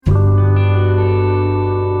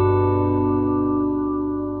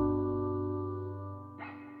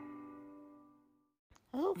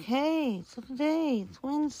So today it's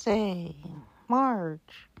Wednesday,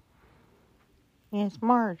 March. Yeah, it's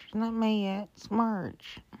March, not May yet. It's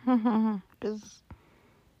March. Because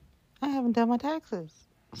I haven't done my taxes.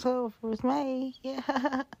 So if it was May,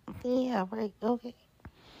 yeah, yeah, right, okay.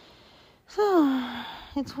 So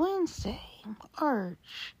it's Wednesday,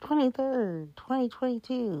 March 23rd,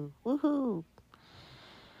 2022. Woohoo.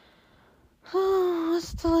 Oh,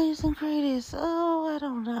 what's the latest and greatest? Oh, I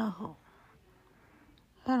don't know.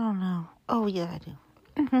 Oh, yeah, I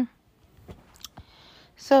do.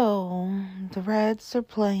 So, the Reds are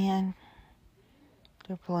playing.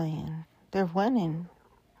 They're playing. They're winning.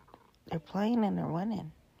 They're playing and they're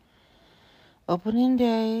winning. Opening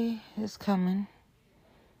day is coming.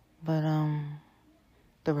 But,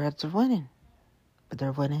 the Reds are winning. But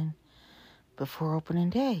they're winning before opening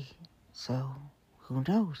day. So, who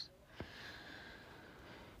knows?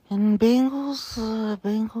 And Bengals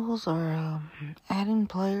are adding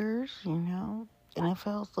players,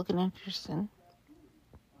 NFL's looking interesting.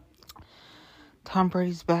 Tom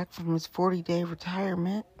Brady's back from his 40-day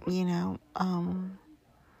retirement,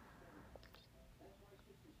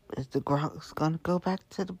 Is the Gronk's going to go back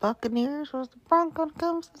to the Buccaneers or is the Bronx going to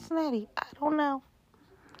come to Cincinnati? I don't know.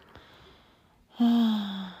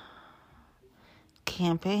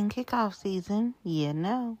 Campaign kickoff season,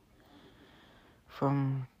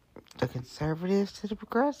 From the conservatives to the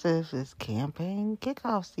progressives, it's campaign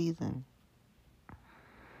kickoff season.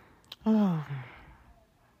 Oh.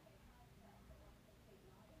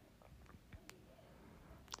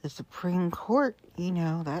 The Supreme Court,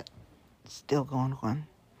 that's still going on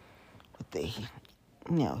with the,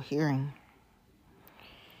 hearing.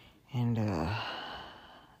 And,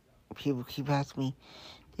 people keep asking me,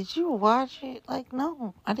 did you watch it? Like,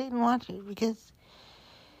 no, I didn't watch it because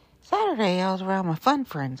Saturday I was around my fun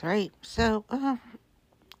friends, right? So,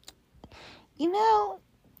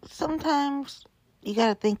 sometimes you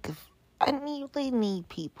gotta think of, I really need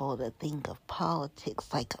people to think of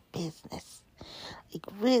politics like a business. Like,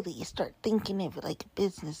 really start thinking of it like a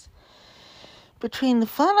business. Between the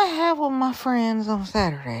fun I have with my friends on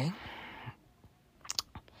Saturday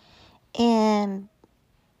and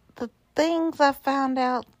the things I found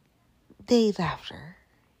out days after,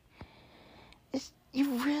 you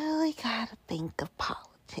really gotta think of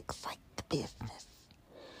politics like a business.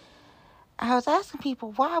 I was asking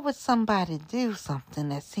people, why would somebody do something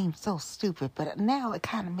that seems so stupid, but now it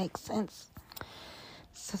kind of makes sense.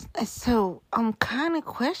 So I'm kind of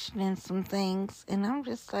questioning some things, and I'm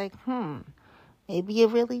just like, maybe you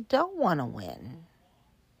really don't want to win.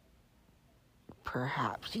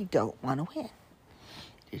 Perhaps you don't want to win.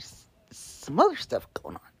 There's some other stuff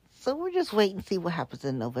going on. So we're just waiting to see what happens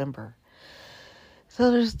in November. So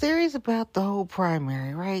there's theories about the whole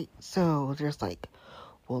primary, right? So there's like,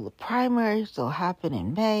 will the primary still happen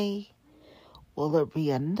in May? Will there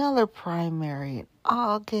be another primary in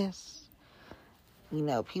August?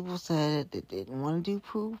 People said they didn't want to do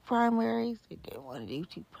two primaries. They didn't want to do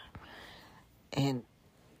two primaries. And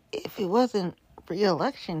if it wasn't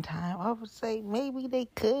re-election time, I would say maybe they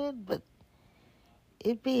could, but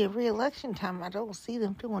it being re-election time, I don't see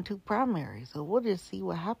them doing two primaries. So we'll just see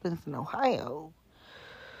what happens in Ohio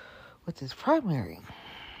with this primary.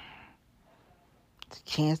 It's a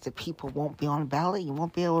chance that people won't be on the ballot. You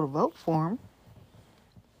won't be able to vote for them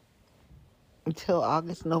until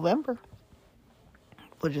August, November.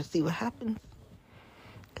 We'll just see what happens.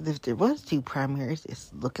 Because if there was two primaries,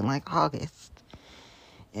 it's looking like August.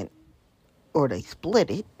 Or they split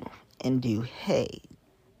it and do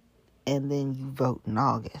and then you vote in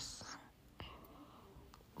August.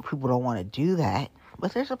 People don't want to do that.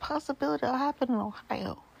 But there's a possibility it'll happen in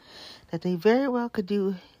Ohio. That they very well could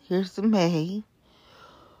do, here's the May,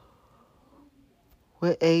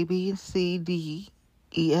 with A, B, and C, D,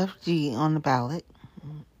 E, F, G on the ballot.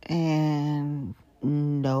 And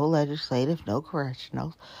no legislative, no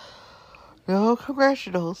congressionals, no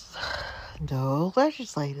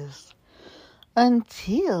legislatives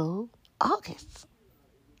until August.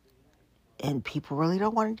 And people really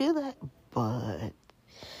don't want to do that, but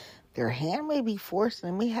their hand may be forced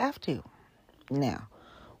and they may have to. Now,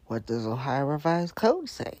 what does Ohio Revised Code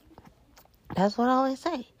say? That's what I always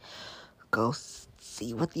say. Go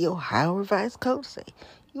see what the Ohio Revised Code say.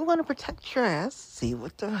 You want to protect your ass, see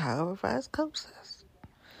what the Ohio Revised Code says.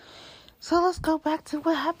 So let's go back to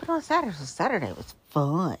what happened on Saturday. So Saturday was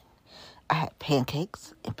fun. I had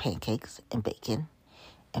pancakes and pancakes and bacon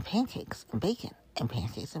and pancakes and bacon and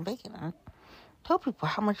pancakes and bacon. I told people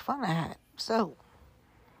how much fun I had. So,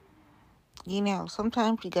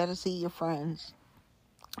 sometimes you got to see your friends,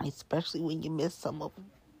 especially when you miss some of them,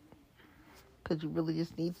 because you really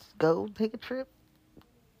just need to go take a trip.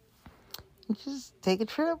 Just take a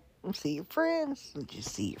trip and see your friends.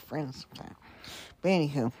 Just see your friends sometime. But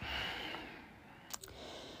anywho,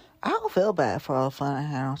 I don't feel bad for all the fun I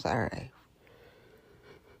had on Saturday.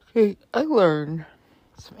 Okay, I learned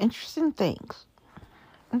some interesting things.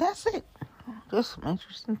 And that's it. Just some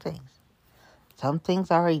interesting things. Some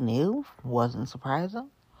things I already knew. Wasn't surprising.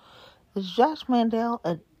 Is Josh Mandel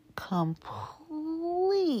a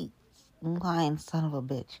complete lying son of a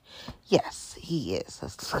bitch? Yes, he is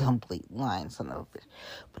a complete lying son of a bitch.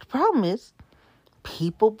 But the problem is,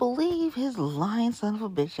 people believe his lying son of a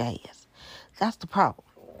bitch ass. That's the problem.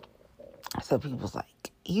 So people's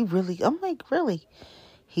like, I'm like, really?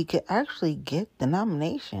 He could actually get the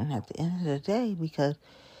nomination at the end of the day because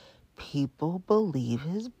people believe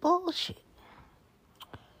his bullshit.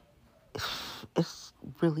 It's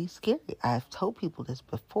really scary. I've told people this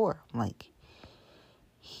before. I'm like,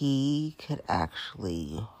 he could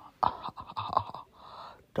actually,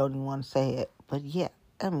 don't even want to say it, but yeah,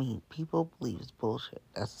 I mean, people believe his bullshit.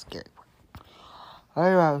 That's the scary part.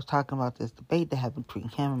 Earlier I was talking about this debate that happened between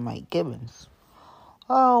him and Mike Gibbons.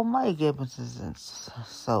 Oh, Mike Gibbons isn't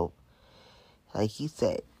so, like he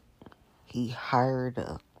said, he hired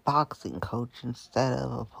a boxing coach instead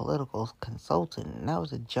of a political consultant, and that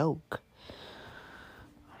was a joke.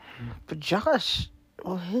 But Josh,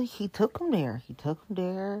 well, he took him there. He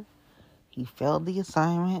failed the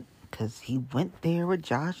assignment because he went there with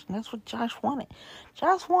Josh, and that's what Josh wanted.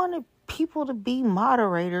 Josh wanted people to be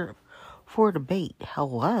moderator for a debate.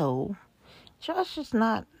 Hello? Josh is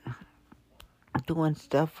not doing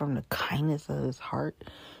stuff from the kindness of his heart.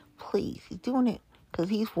 Please, he's doing it because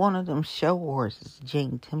he's one of them show horses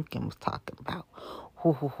Jane Timken was talking about.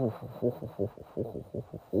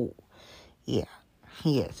 Yeah,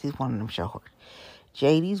 he is. He's one of them show horses.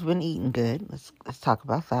 JD's been eating good. Let's talk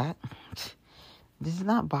about that. This is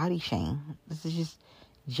not body shame. This is just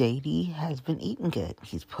JD has been eating good.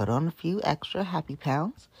 He's put on a few extra happy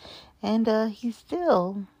pounds, and he's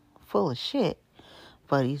still full of shit.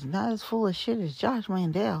 But he's not as full of shit as Josh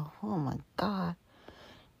Mandel. Oh my God.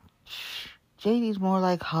 JD's more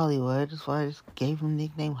like Hollywood. That's why I just gave him the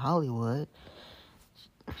nickname Hollywood.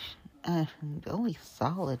 And the only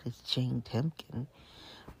solid is Jane Timken.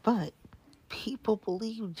 But people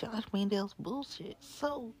believe Josh Mandel's bullshit,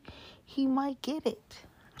 so he might get it.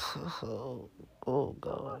 Oh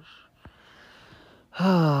gosh.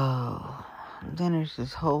 Oh. Then there's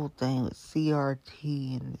this whole thing with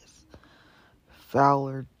CRT and this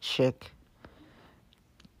Fowler chick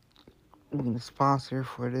being the sponsor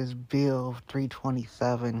for this bill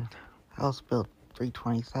 327, House Bill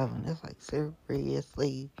 327. It's like,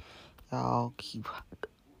 seriously, y'all keep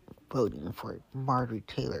voting for Marjorie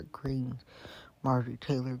Taylor Greene. Marjorie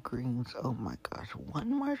Taylor Greene's, oh my gosh,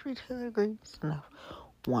 one Marjorie Taylor Greene is enough.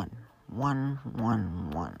 One.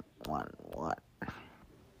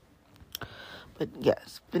 But yeah,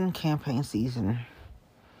 it's been campaign season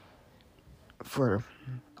for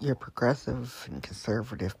your progressive and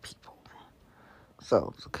conservative people.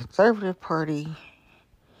 So the Conservative Party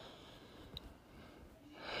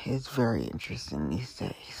is very interesting these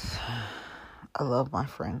days. I love my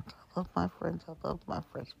friends. But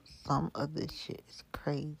some of this shit is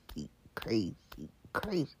crazy.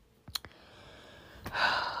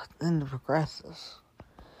 Then the progressives.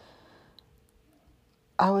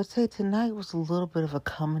 I would say tonight was a little bit of a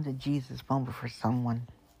coming to Jesus moment for someone.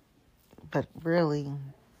 But really,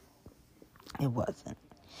 it wasn't.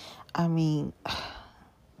 I mean, I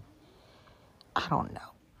don't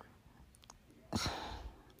know.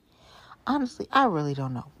 Honestly, I really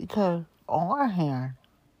don't know. Because on one hand,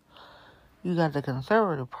 you got the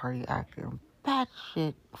Conservative Party acting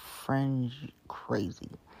batshit fringe crazy.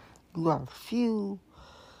 You got a few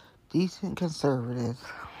decent conservatives.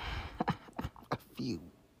 A few.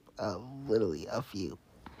 Literally a few.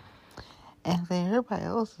 And then everybody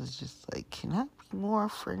else is just like, can I be more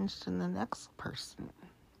fringe than the next person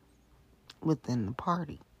within the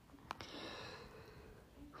party?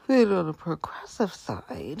 Then on the progressive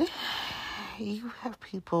side, you have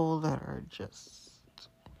people that are just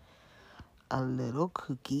a little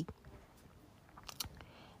kooky.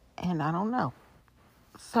 And I don't know.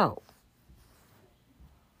 So,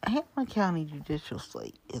 Hamilton County Judicial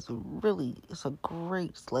Slate is it's a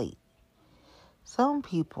great slate. Some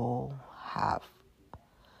people have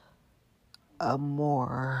a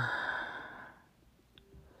more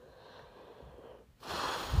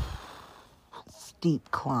steep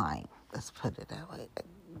climb, let's put it that way,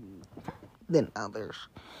 than others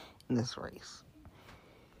in this race.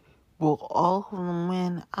 Will all of them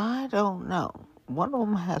win? I don't know. One of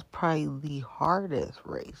them has probably the hardest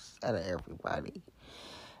race out of everybody.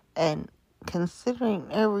 And considering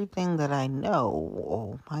everything that I know,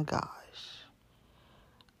 oh my gosh,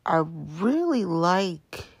 I really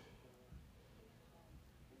like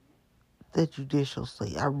the judicial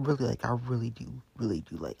slate. I really do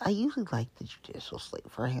like. I usually like the judicial slate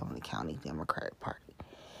for Hamilton County Democratic Party.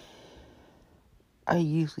 I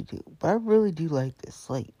usually do, but I really do like this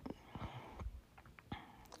slate.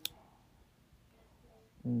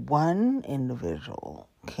 One individual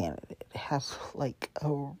candidate has like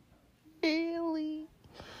a really,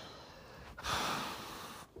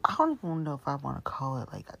 I don't even know if I want to call it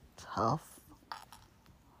like a tough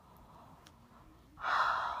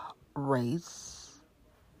race.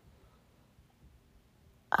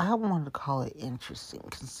 I want to call it interesting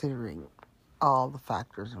considering all the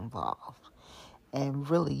factors involved. And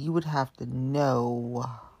really, you would have to know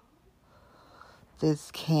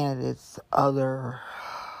this candidate's other,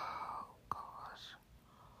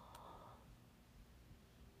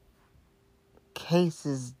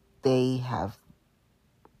 cases they have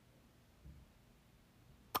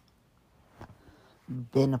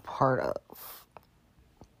been a part of.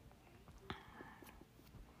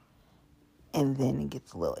 And then it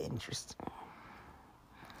gets a little interesting.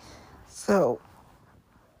 So,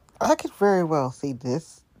 I could very well see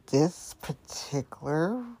this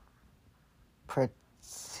particular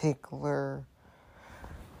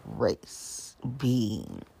race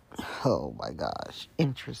being, oh my gosh,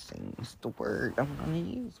 interesting is the word I'm going to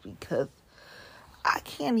use, because I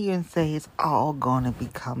can't even say it's all going to be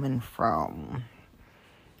coming from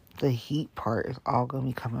the heat part. Is all going to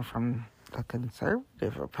be coming from the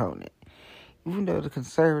conservative opponent, even though the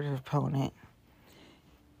conservative opponent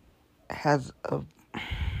has a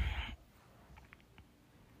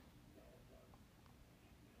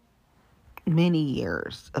many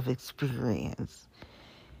years of experience,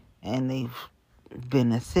 and they've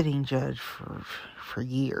been a sitting judge for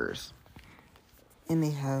years, and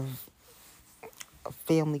they have a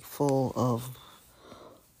family full of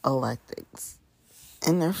electeds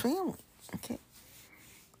in their family. Okay,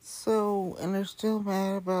 so, and they're still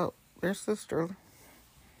mad about their sister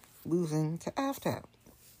losing to AFTAB.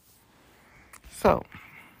 So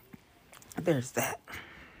there's that.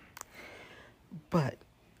 But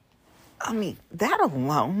I mean, that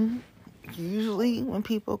alone, usually when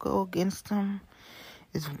people go against them,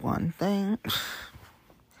 is one thing.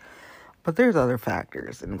 But there's other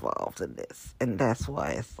factors involved in this. And that's why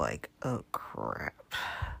it's like, oh crap.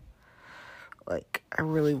 Like, I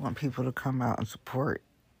really want people to come out and support.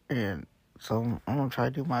 And so I'm going to try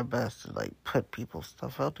to do my best to, like, put people's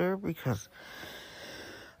stuff out there, because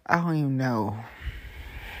I don't even know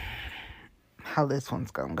how this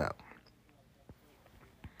one's going to go.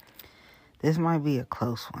 This might be a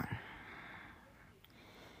close one.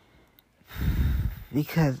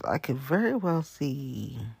 Because I could very well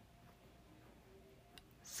see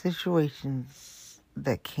situations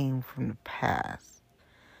that came from the past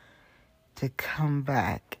to come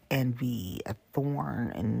back and be a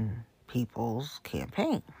thorn in people's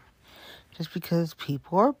campaign. Just because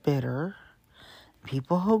people are bitter,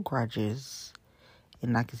 people hold grudges,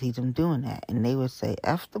 and I could see them doing that. And they would say,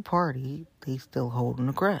 F the party, they still holding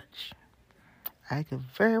a grudge. I could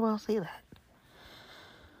very well see that.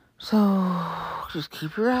 So, just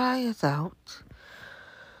keep your eyes out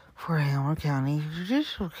for Hamilton County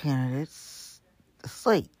judicial candidates. The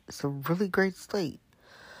slate. It's a really great slate.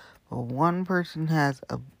 But one person has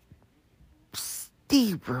a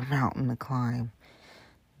steeper mountain to climb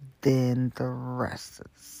than the rest of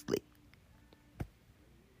the slate.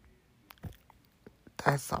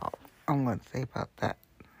 That's all I'm going to say about that.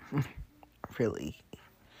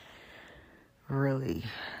 Really,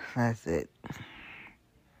 that's it.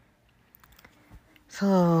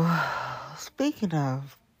 So, speaking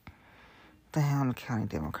of the Hamilton County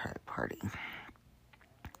Democratic Party,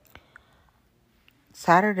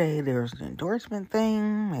 Saturday there was an endorsement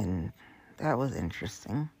thing, and that was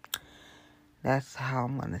interesting. That's how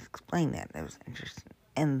I'm going to explain that. That was interesting.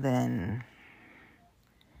 And then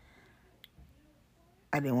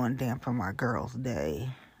I didn't want to dampen my girl's day,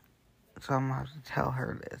 so I'm going to have to tell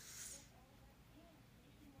her this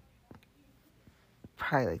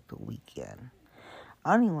probably like the weekend.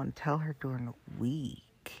 I don't even want to tell her during the week.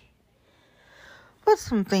 But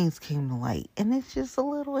some things came to light, and it's just a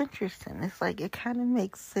little interesting. It's like, it kind of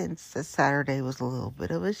makes sense that Saturday was a little bit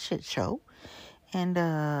of a shit show. And,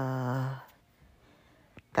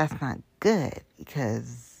 that's not good,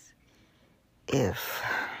 because if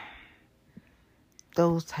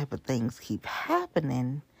those type of things keep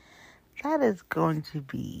happening, that is going to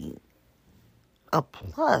be a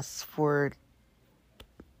plus for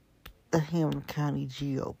the Hamilton County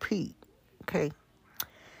GOP. Okay?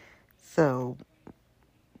 So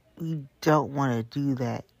we don't want to do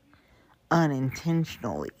that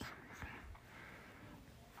unintentionally.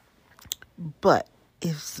 But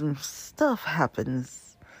if some stuff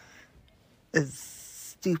happens as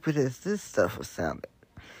stupid as this stuff was sounding,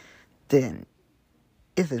 then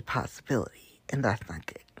it's a possibility, and that's not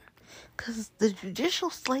good. Because the judicial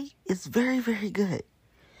slate is very, very good.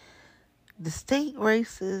 The state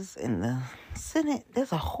races and the Senate,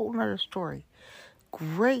 there's a whole nother story.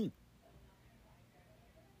 Great,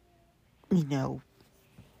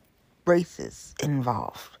 races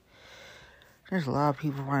involved. There's a lot of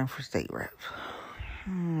people running for state rep.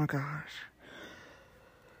 Oh my gosh.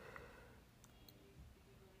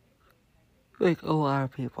 Like, a lot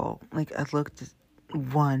of people. Like, I looked at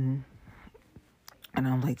one, and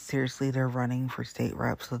I'm like, seriously, they're running for state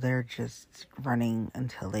rep, so they're just running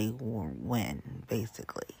until they win,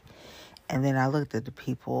 basically. And then I looked at the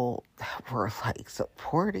people that were, like,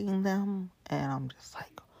 supporting them, and I'm just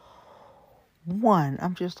like,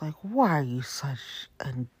 why are you such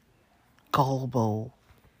a gullible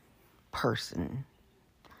person?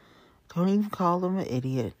 Don't even call them an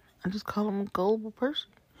idiot. I just call them a gullible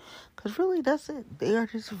person. Because really, that's it. They are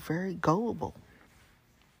just very gullible.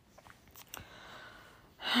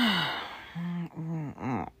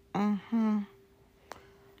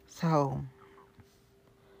 So,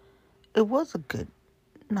 it was a good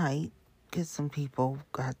night because some people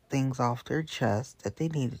got things off their chest that they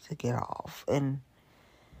needed to get off and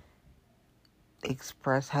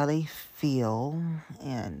express how they feel,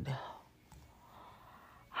 and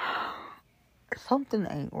something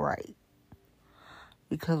ain't right.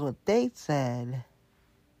 Because what they said,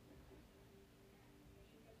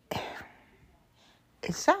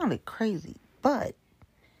 it sounded crazy, but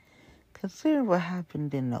considering what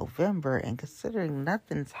happened in November and considering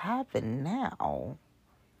nothing's happened now,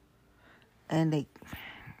 and they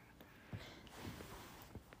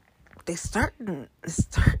starting,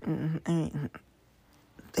 I mean,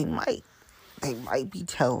 they might be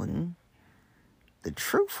telling the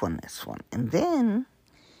truth on this one. And then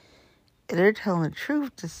if they're telling the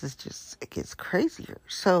truth, it gets crazier.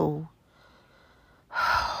 So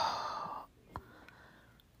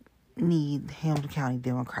need Hamilton County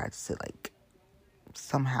Democrats to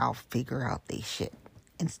somehow figure out they shit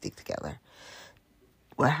and stick together.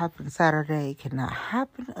 What happened Saturday cannot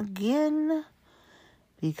happen again,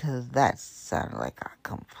 because that sounded like a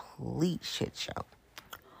complete shit show.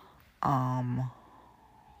 And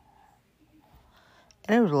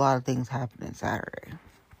there was a lot of things happening Saturday.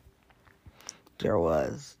 There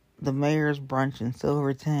was the mayor's brunch in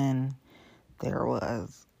Silverton. There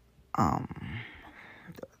was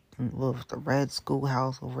the Red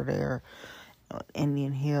Schoolhouse over there,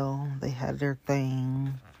 Indian Hill. They had their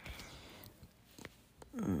thing.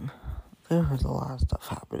 There was a lot of stuff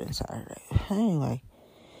happening Saturday. Anyway,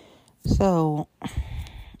 so,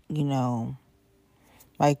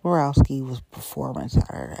 Mike Borowski was performing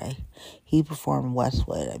Saturday. He performed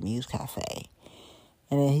Westwood at Muse Cafe.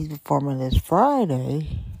 And then he's performing this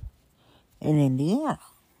Friday in Indiana.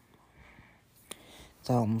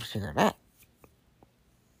 So I'm going to share that.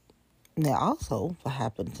 Now, also, what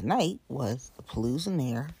happened tonight was the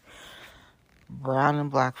Palooza brown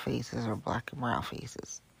and black faces, or black and brown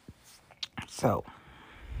faces. So,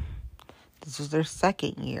 this was their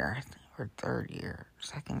second year, or third year.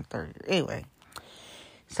 Anyway,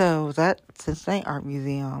 so it was at Cincinnati Art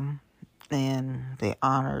Museum, and they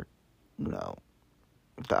honored, the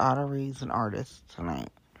honorees and artists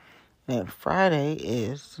tonight. And Friday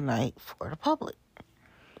is tonight for the public.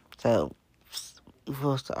 So, you're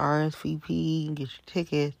supposed to RSVP and get your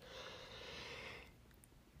ticket,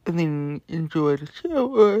 and then enjoy the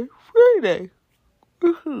show on Friday.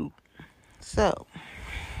 Woohoo! So,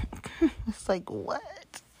 it's like,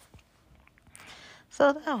 what?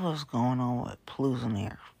 So that was going on with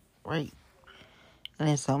Palooza, right? And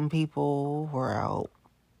then some people were out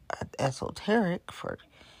at Esoteric for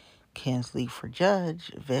Kinsley for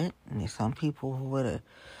Judge event, and then some people were at a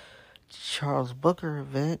Charles Booker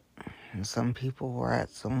event, and some people were at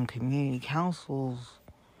some community council's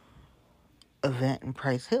event in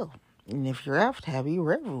Price Hill. And if you're AFTAB, you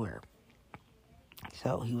were everywhere.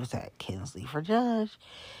 So he was at Kinsley for Judge,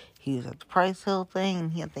 he was at the Price Hill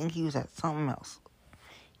thing, I think he was at something else.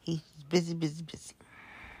 He's busy.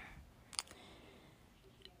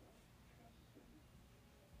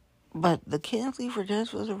 But the Kinsley for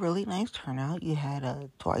Judge was a really nice turnout. You had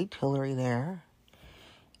Dwight Tillery there.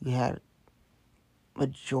 You had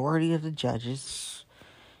majority of the judges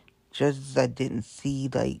that didn't see,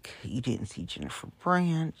 you didn't see Jennifer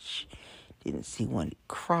Branch, didn't see Wendy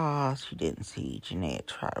Cross, you didn't see Janaea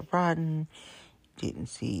Trotter Brodden, didn't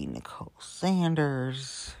see Nicole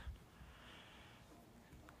Sanders.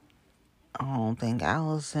 I don't think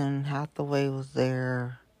Allison Hathaway was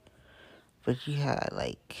there. But you had,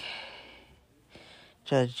 like,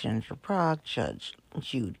 Judge Ginger Brock, Judge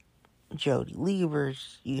Jody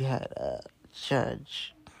Liebers. You had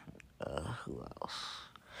Judge, who else?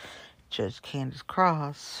 Judge Candace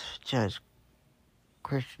Cross, Judge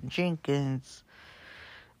Christian Jenkins.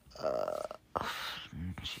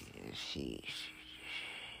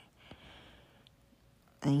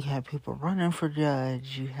 And you had people running for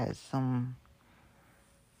judge. You had some,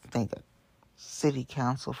 I think, a city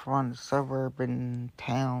council for one of the suburban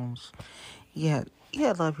towns. You had a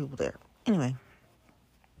lot of people there. Anyway,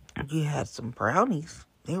 you had some brownies.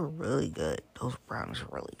 They were really good. Those brownies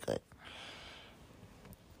were really good.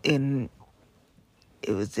 And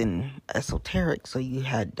it was in Esoteric, so you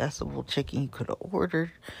had decibel chicken you could have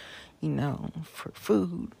ordered, for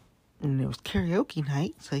food. And it was karaoke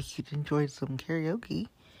night, so you could enjoy some karaoke.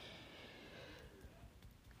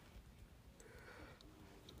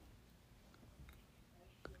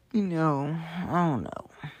 I don't know.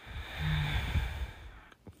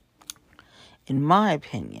 In my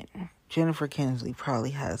opinion, Jennifer Kinsley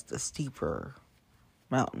probably has the steeper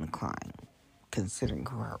mountain to climb, considering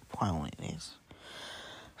who her opponent is.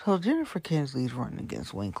 So Jennifer Kinsley's running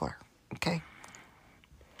against Winkler, okay?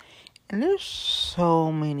 And there's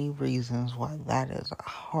so many reasons why that is a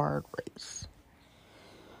hard race.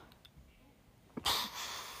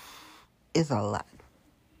 It's a lot.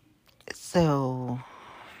 So,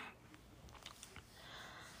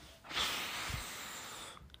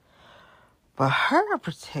 but her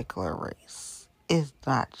particular race is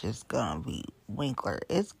not just gonna be Winkler.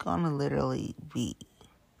 It's gonna literally be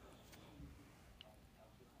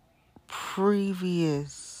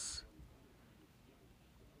previous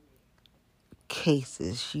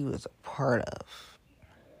cases she was a part of.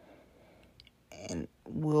 And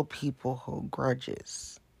will people hold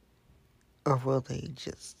grudges? Or will they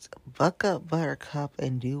just buck up Buttercup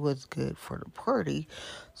and do what's good for the party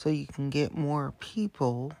so you can get more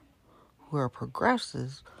people who are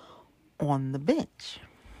progressives on the bench?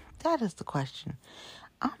 That is the question.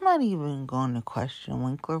 I'm not even going to question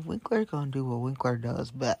Winkler. Winkler's going to do what Winkler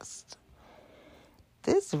does best.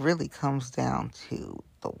 This really comes down to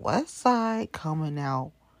the West Side coming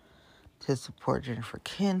out to support Jennifer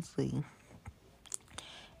Kinsley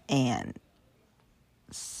and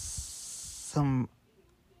some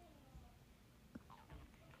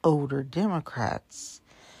older Democrats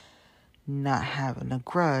not having a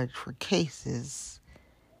grudge for cases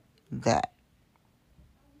that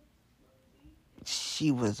she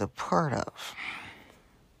was a part of.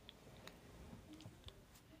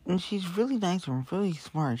 And she's really nice and really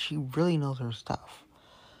smart. She really knows her stuff.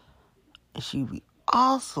 And she'd be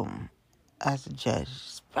awesome as a judge,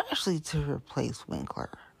 especially to replace Winkler.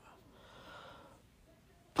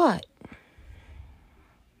 But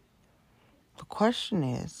the question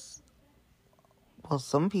is, will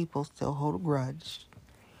some people still hold a grudge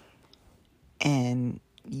and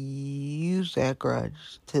use that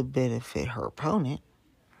grudge to benefit her opponent?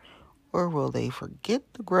 Or will they forget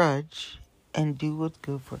the grudge and do what's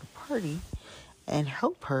good for the party and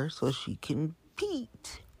help her so she can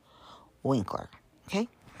beat Winkler? Okay?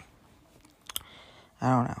 I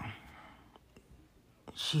don't know.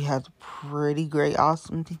 She has a pretty great,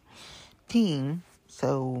 awesome team,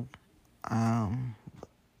 so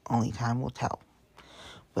only time will tell.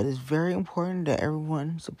 But it's very important that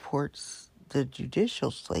everyone supports the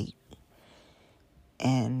judicial slate,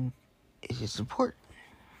 and it's just important.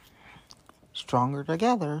 Stronger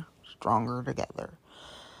together.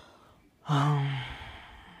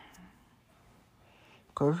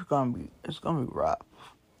 Cause it's gonna be rough.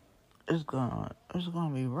 It's gonna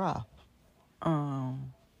be rough.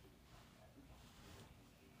 And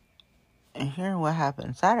hearing what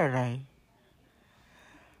happened Saturday,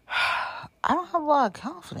 I don't have a lot of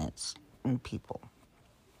confidence in people.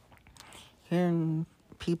 Hearing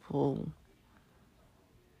people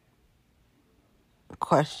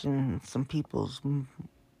question some people's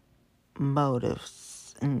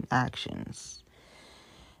motives and actions,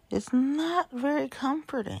 it's not very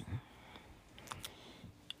comforting.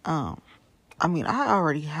 I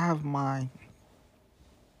already have my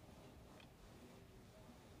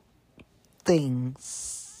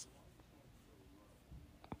things,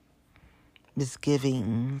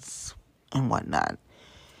 misgivings, and whatnot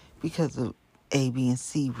because of A, B, and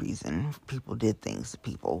C reason. People did things to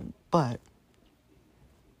people, but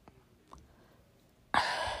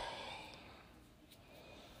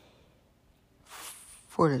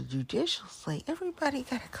for the judicial slate, everybody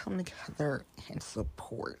gotta come together and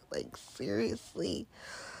support. Like, seriously,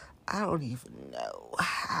 I don't even know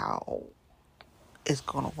how it's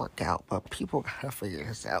gonna work out, but people gotta figure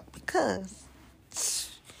this out, because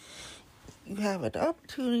you have an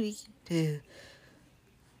opportunity to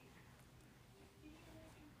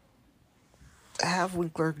have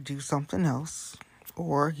Winkler do something else,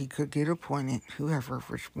 or he could get appointed, whoever,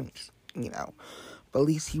 which means, but at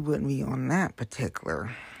least he wouldn't be on that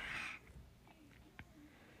particular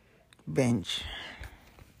bench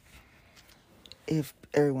if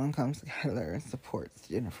everyone comes together and supports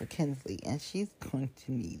Jennifer Kinsley, and she's going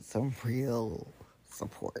to need some real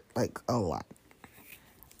support, like a lot.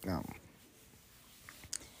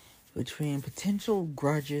 Between potential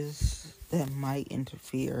grudges that might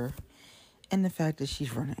interfere and the fact that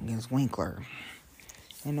she's running against Winkler,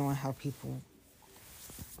 and knowing how people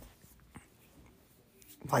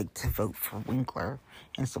like to vote for Winkler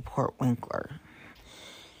and support Winkler,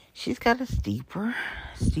 she's got a steeper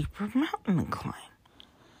mountain to climb.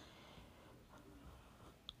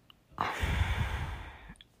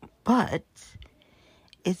 But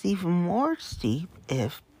it's even more steep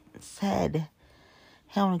if said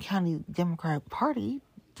Hamilton County Democratic Party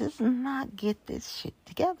does not get this shit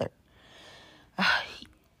together.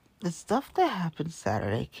 The stuff that happened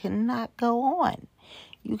Saturday cannot go on.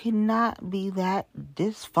 You cannot be that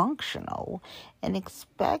dysfunctional and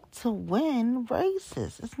expect to win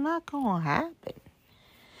races. It's not going to happen.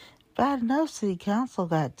 Bad enough City Council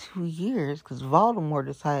got 2 years because Baltimore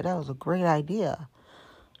decided that was a great idea.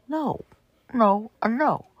 No.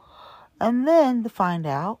 And then to find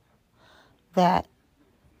out that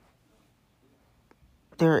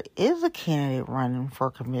there is a candidate running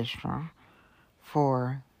for commissioner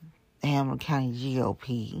for the Hamilton County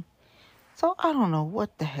GOP. So I don't know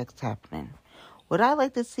what the heck's happening. Would I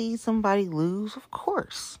like to see somebody lose? Of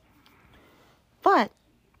course. But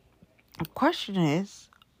the question is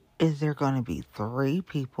there going to be 3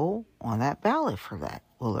 people on that ballot for that?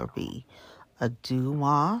 Will there be a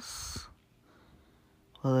Dumas?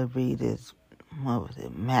 Will there be this,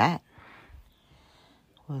 Matt?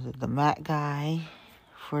 Was it the Matt guy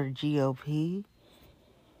for the GOP?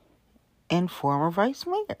 And former vice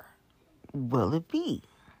mayor? Will it be?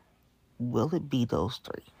 Will it be those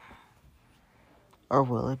 3? Or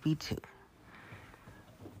will it be 2?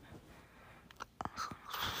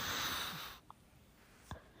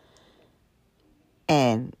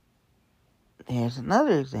 And there's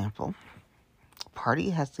another example.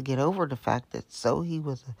 Party has to get over the fact that he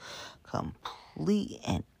was a complete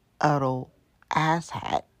and utter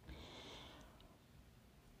asshat.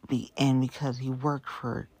 And because he worked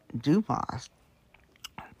for Dumas,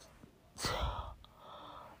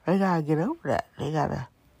 they gotta get over that. They gotta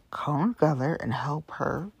come together and help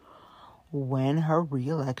her win her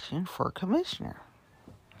re-election for commissioner.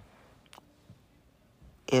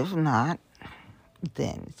 If not,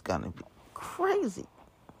 then it's gonna be crazy.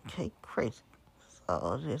 Okay, crazy.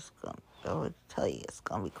 So I would tell you it's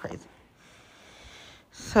gonna be crazy.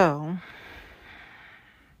 So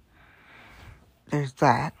there's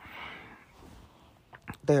that.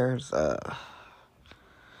 There's I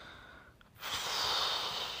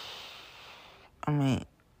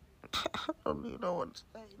don't even know what to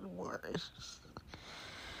say anymore.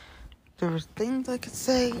 There's things I could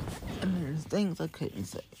say, and there's things I couldn't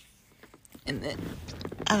say. And then,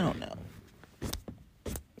 I don't know.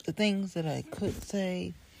 The things that I could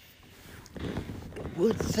say,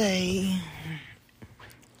 would say,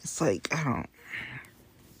 it's like, I don't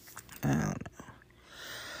know.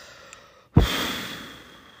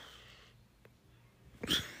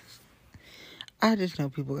 I just know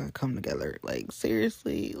people gotta come together. Like,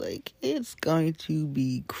 seriously, like, it's going to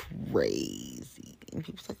be crazy. And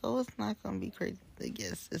people's like, oh, it's not gonna be crazy. Like,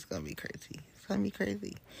 yes, it's gonna be crazy. It's gonna be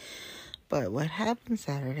crazy. But what happened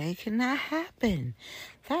Saturday cannot happen.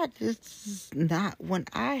 That is not when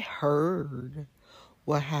I heard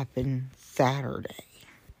what happened Saturday.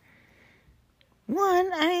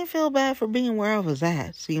 1, I didn't feel bad for being where I was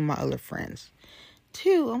at, seeing my other friends.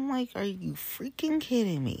 2, I'm like, are you freaking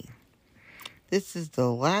kidding me? This is the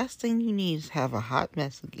last thing you need is have a hot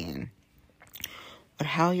mess again. But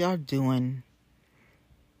how y'all doing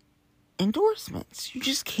endorsements? You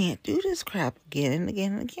just can't do this crap again and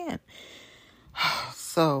again and again.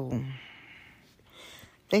 So,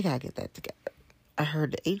 they gotta get that together. I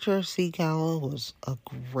heard the HRC gala was a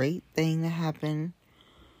great thing that happened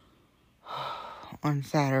on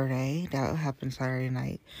Saturday. That happened Saturday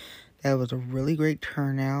night. That was a really great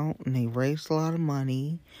turnout, and they raised a lot of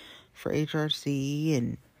money for HRC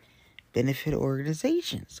and benefit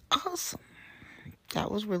organizations. Awesome. That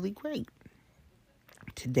was really great.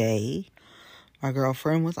 Today, my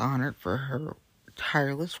girlfriend was honored for her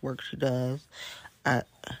tireless work she does,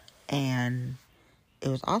 and it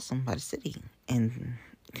was awesome by the city and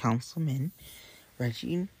Councilman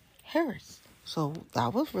Reggie Harris. So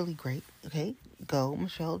that was really great. Okay, go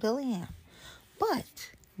Michelle Deleanne. But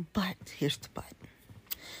here's the but.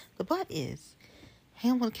 The but is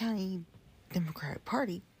Hamilton County Democratic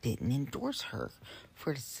Party didn't endorse her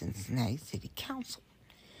for the Cincinnati City Council.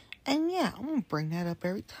 And yeah, I'm going to bring that up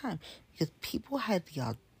every time because people had the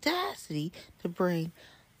audacity to bring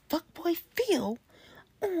fuckboy Phil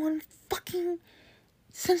on fucking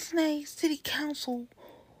Cincinnati City Council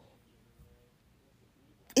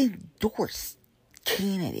endorsed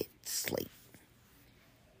candidate slate.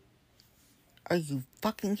 Are you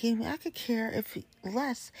fucking kidding me? I could care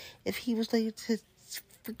less if he was related to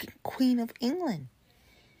freaking Queen of England.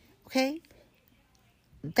 Okay?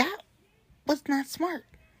 That was not smart.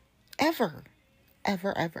 Ever.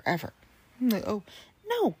 Ever, ever, ever. I'm like, oh,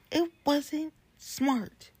 no, it wasn't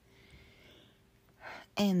smart.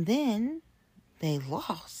 And then they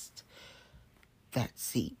lost that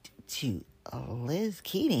seat to Liz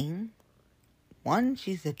Keating. 1,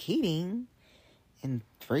 she's a Keating. And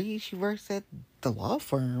 3, she works at the law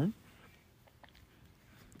firm.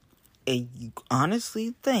 And you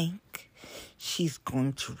honestly think she's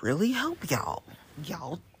going to really help y'all?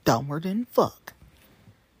 Y'all dumber than fuck.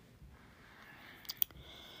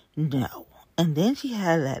 No. And then she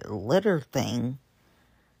had that litter thing.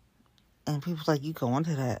 And people's like, you go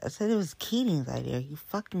onto that. I said it was Keating's idea. Are you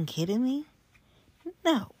fucking kidding me?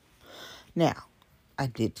 No. Now, I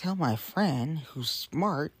did tell my friend who's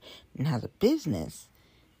smart and has a business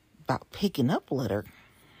about picking up litter.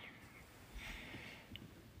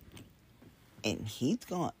 And he's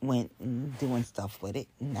went and doing stuff with it.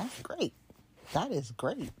 And that's great. That is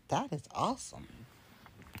great. That is awesome.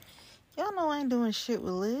 Y'all know I ain't doing shit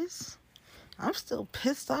with Liz. I'm still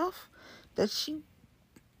pissed off that she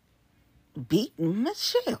beat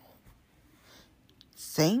Michelle.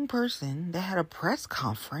 Same person that had a press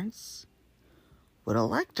conference with a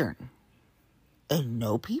lectern. And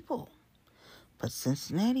no people. But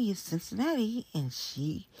Cincinnati is Cincinnati, and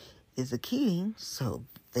she is a Keating, so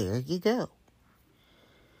there you go.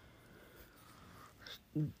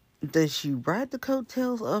 Does she ride the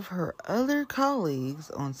coattails of her other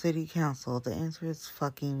colleagues on city council? The answer is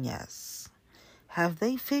fucking yes. Have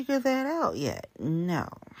they figured that out yet? No.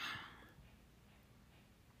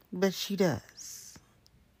 But she does.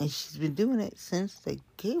 And she's been doing it since they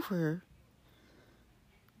gave her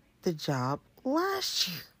the job last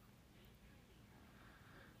year.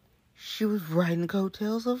 She was riding the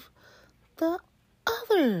coattails of the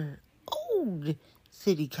other old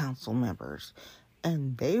city council members.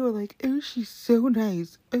 And they were like, oh, she's so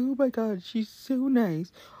nice. Oh my God, she's so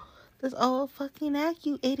nice. That's all fucking act,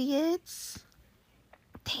 you idiots.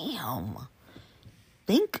 Damn.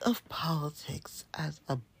 Think of politics as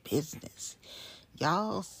a business.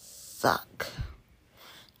 Y'all suck.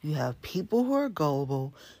 You have people who are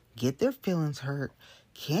gullible, get their feelings hurt,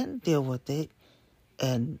 can't deal with it,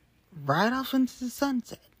 and ride off into the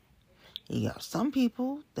sunset. You got some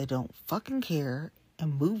people that don't fucking care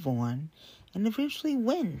and move on and eventually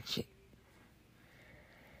win shit.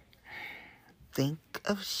 Think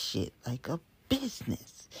of shit like a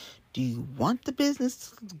business. Do you want the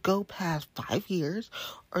business to go past 5 years,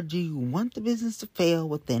 or do you want the business to fail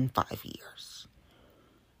within 5 years?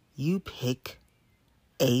 You pick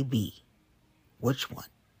A, B. Which one?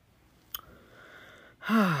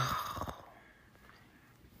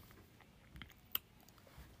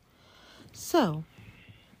 So,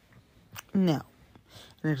 no.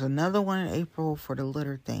 There's another one in April for the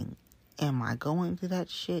litter thing. Am I going to that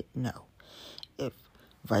shit? No. If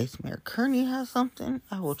Vice Mayor Kearney has something,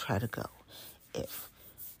 I will try to go. If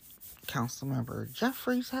Councilmember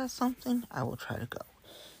Jeffries has something, I will try to go.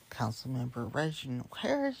 Councilmember Reginald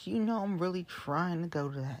Harris, you know I'm really trying to go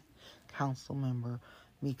to that. Councilmember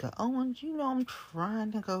Mika Owens, you know I'm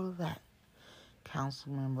trying to go to that.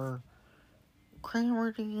 Councilmember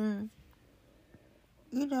Cramerdine,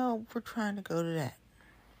 you know we're trying to go to that.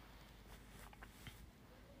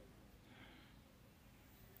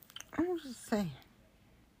 I'm just saying.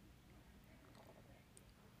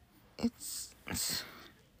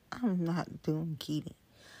 I'm not doing Keating.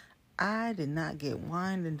 I did not get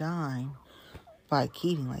wined and dined by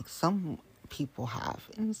Keating like some people have.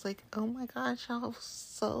 And it's like, oh my gosh, y'all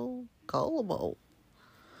so gullible.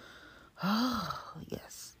 Oh,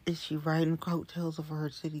 yes. Is she riding coattails of her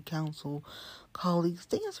city council colleagues?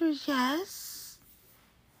 The answer is yes.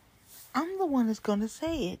 I'm the one that's going to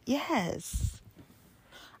say it. Yes.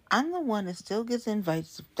 I'm the one that still gets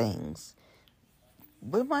invites to things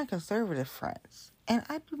with my conservative friends, and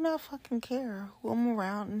I do not fucking care who I'm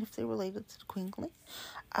around and if they're related to the Queen.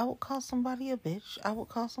 I will call somebody a bitch. I will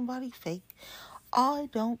call somebody fake. I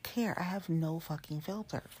don't care. I have no fucking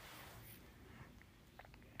filter.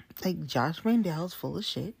 Like, Josh Mandel is full of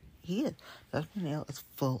shit. He is. Josh Mandel is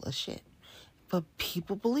full of shit. But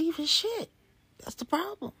people believe his shit. That's the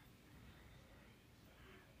problem.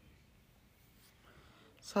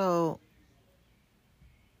 So,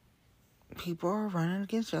 people are running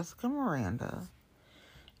against Jessica Miranda.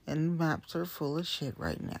 And maps are full of shit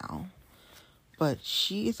right now. But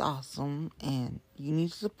she is awesome. And you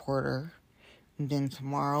need to support her. And then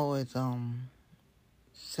tomorrow is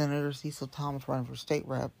Senator Cecil Thomas running for state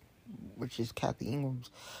rep, which is Kathy Ingram's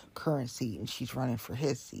current seat. And she's running for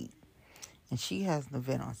his seat. And she has an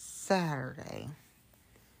event on Saturday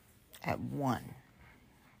at 1.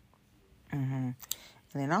 And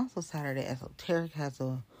then also Saturday, Esoteric has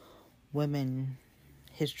a Women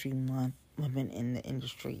History Month, Women in the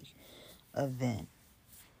Industry event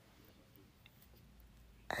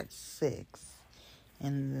at 6.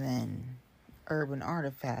 And then Urban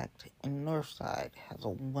Artifact in Northside has a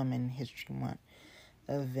Women History Month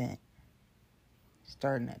event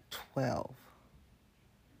starting at 12.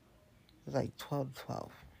 It's like 12 to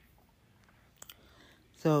 12.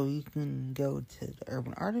 So you can go to the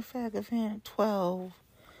Urban Artifact event at 12.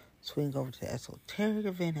 Swing over to the Esoteric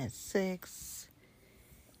event at 6.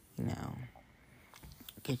 You know,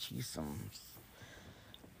 get you some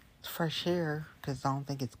fresh air, because I don't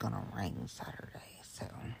think it's going to rain Saturday. So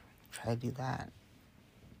try to do that.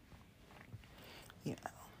 You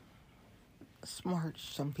know, smart.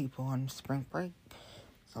 Some people on spring break.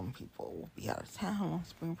 Some people will be out of town on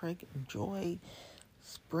spring break. Enjoy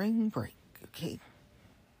spring break, okay?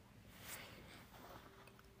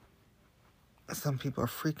 Some people are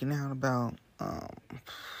freaking out about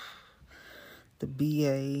the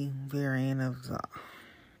BA variant of the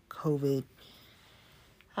COVID.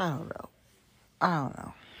 I don't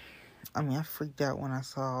know. I mean, I freaked out when I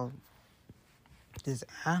saw this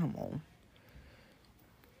animal.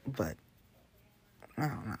 But, I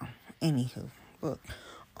don't know. Anywho, look,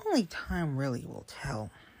 only time really will tell,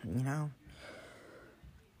 you know?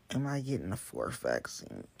 Am I getting the 4th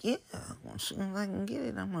vaccine? Yeah, as soon as I can get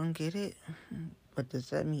it, I'm going to get it. But does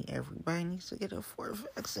that mean everybody needs to get a 4th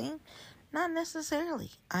vaccine? Not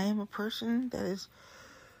necessarily. I am a person that is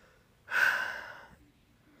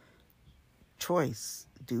choice.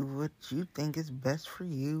 Do what you think is best for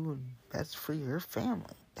you and best for your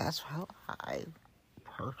family. That's how I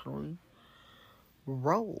personally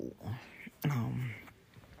roll.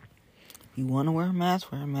 You want to wear a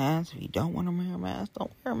mask, wear a mask. If you don't want to wear a mask,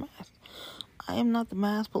 don't wear a mask. I am not the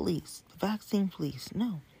mask police, the vaccine police.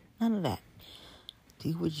 No, none of that.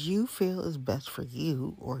 Do what you feel is best for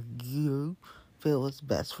you, or you feel is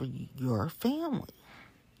best for your family.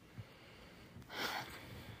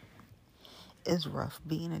 It's rough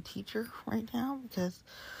being a teacher right now because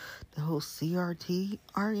the whole CRT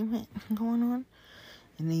argument going on.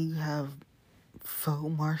 And then you have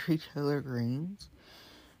faux Marjorie Taylor Greens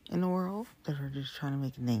in the world that are just trying to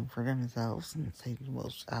make a name for themselves and say the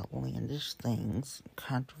most outlandish things,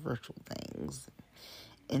 controversial things,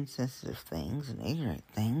 insensitive things, and ignorant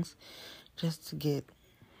things just to get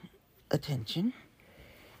attention.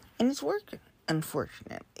 And it's working,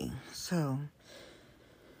 unfortunately. So,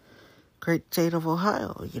 great state of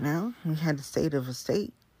Ohio, you know? We had the state of a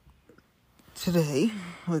state today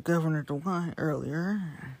with Governor DeWine earlier.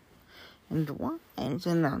 And DeWine's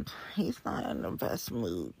he's not in the best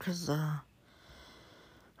mood because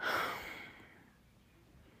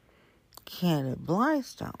candidate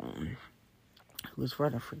Blystone, who's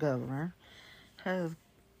running for governor, has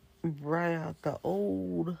brought out the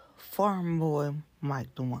old farm boy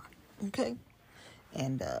Mike DeWine. Okay?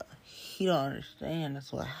 And he don't understand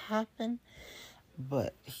that's what happened,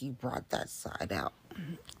 but he brought that side out.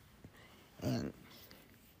 And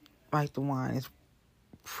Mike DeWine is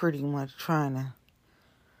pretty much trying to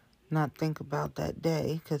not think about that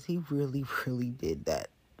day, because he really, really did that.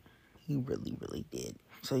 He really, really did.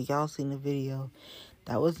 So y'all seen the video.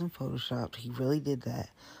 That wasn't photoshopped. He really did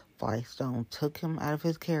that. Blystone took him out of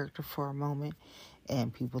his character for a moment,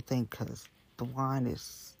 and people think because DeWine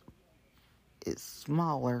is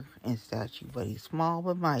smaller in stature, but he's small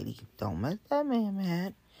but mighty. Don't make that man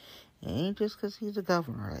mad. It ain't just because he's a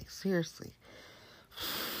governor. Like, seriously.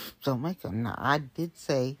 Don't make him. Now, I did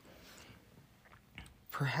say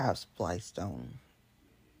perhaps Blystone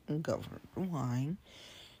and Governor DeWine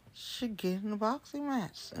should get in a boxing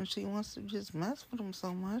match. And she wants to just mess with him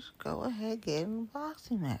so much, go ahead, get in a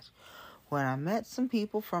boxing match. When I met some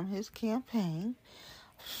people from his campaign,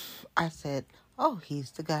 I said, oh,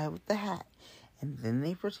 he's the guy with the hat. And then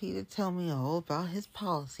they proceeded to tell me all about his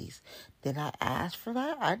policies. Did I ask for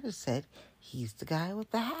that? I just said, he's the guy with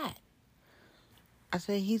the hat. I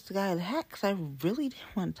said, he's the guy with the hat because I really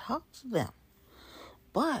didn't want to talk to them.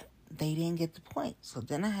 But they didn't get the point. So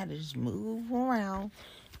then I had to just move around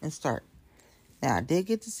and start. Now, I did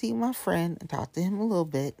get to see my friend and talk to him a little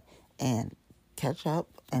bit and catch up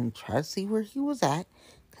and try to see where he was at,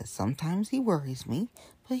 because sometimes he worries me,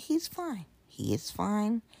 but he's fine. He is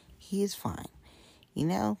fine. He is fine. You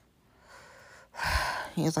know?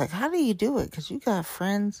 He was like, how do you do it? Because you got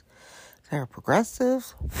friends that are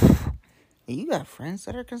progressive, and you got friends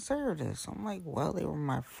that are conservatives. So I'm like, well, they were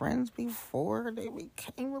my friends before they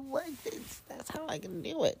became elected. That's how I can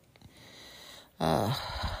do it.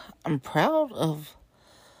 I'm proud of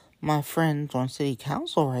my friends on city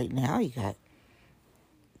council right now. You got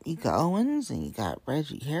Ika Owens and you got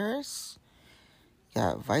Reggie Harris. You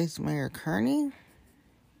got Vice Mayor Kearney.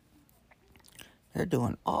 They're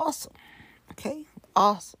doing awesome. Okay?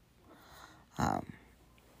 Awesome.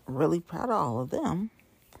 Really proud of all of them.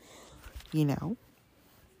 You know,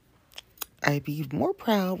 I'd be more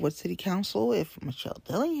proud with city council if Michelle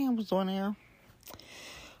Dillingham was on there.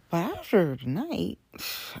 But after tonight,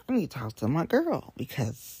 I need to talk to my girl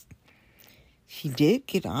because she did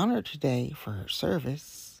get honored today for her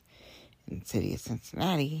service in the city of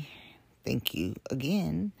Cincinnati. Thank you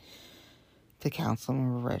again to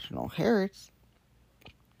Councilman Reginald Harris.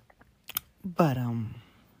 But,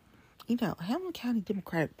 you know, Hamilton County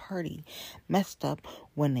Democratic Party messed up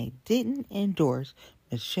when they didn't endorse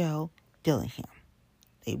Michelle Dillingham.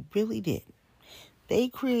 They really did. They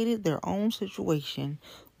created their own situation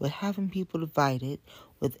with having people divided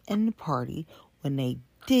within the party when they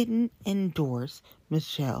didn't endorse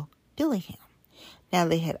Michelle Dillingham. Now,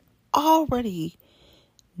 they had already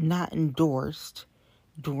not endorsed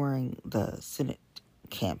during the Senate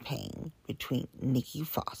campaign between Nikki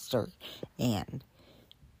Foster and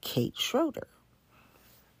Kate Schroeder,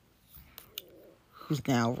 who's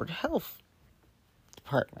now over the health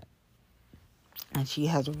department. And she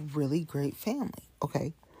has a really great family,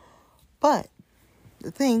 okay? But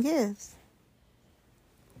the thing is,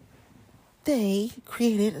 they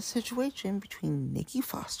created a situation between Nikki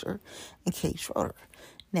Foster and Kate Schroeder.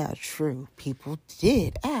 Now, true, people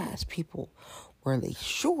did ask people, were they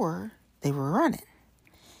sure they were running?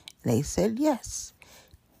 And they said yes.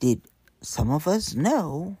 Did some of us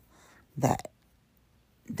know that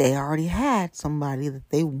they already had somebody that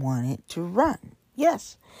they wanted to run?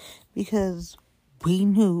 Yes, because we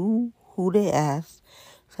knew who they asked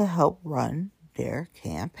to help run their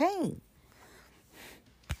campaign.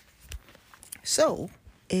 So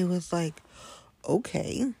it was like,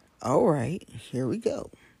 okay, all right, here we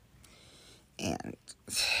go. And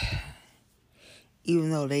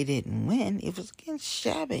even though they didn't win, it was against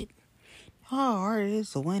Shabbat. How hard it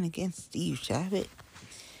is to win against Steve Shabbat.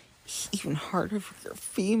 It's even harder if you're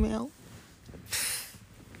female.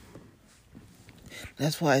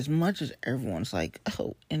 That's why, as much as everyone's like,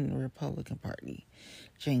 oh, in the Republican Party,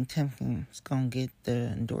 Jane Timken's gonna get the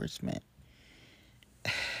endorsement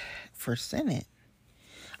for Senate,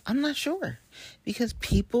 I'm not sure. Because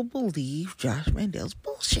people believe Josh Mandel's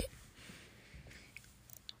bullshit.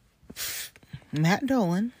 Matt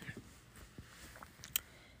Dolan,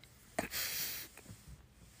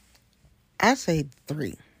 I say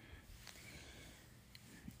 3.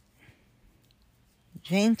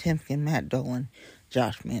 Jane Timken, Matt Dolan,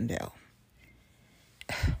 Josh Mandel.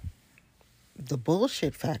 The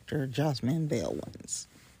bullshit factor, Josh Mandel wins.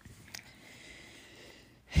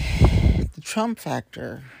 The Trump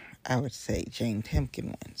factor, I would say Jane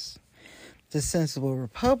Timken wins. The sensible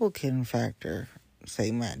Republican factor,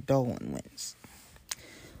 say Matt Dolan wins.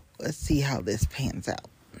 Let's see how this pans out.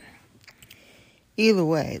 Either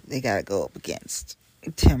way, they got to go up against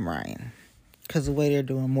Tim Ryan. Because the way they're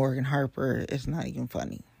doing Morgan Harper is not even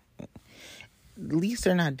funny. At least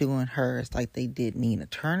they're not doing her as like they did Nina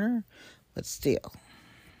Turner. But still,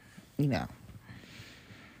 you know.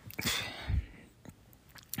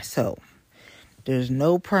 So, there's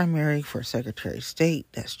no primary for Secretary of State.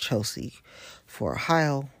 That's Chelsea for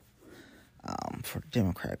Ohio. For the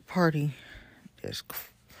Democratic Party. There's,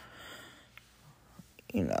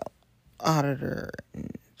 you know, auditor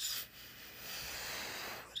and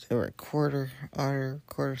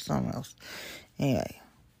auditor, something else. Anyway,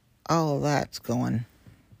 all of that's going.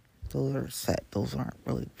 Those are set. Those aren't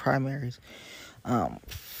really primaries.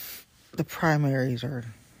 The primaries are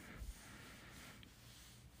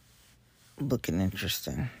looking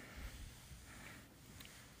interesting.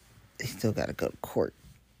 They still got to go to court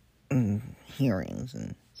and hearings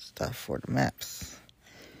and stuff for the maps.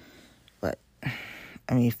 But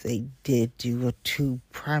I mean, if they did do a 2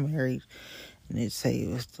 primaries, and they'd say it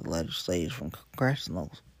was the legislators from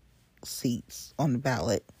congressional seats on the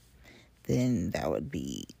ballot, then that would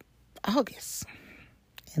be August.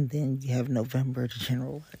 And then you have November, the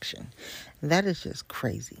general election. And that is just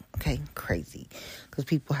crazy, okay? Crazy. Because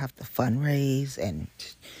people have to fundraise and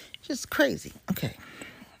just crazy, okay?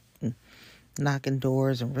 Knocking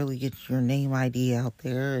doors and really get your name ID out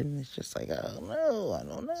there. And it's just like, oh, no, I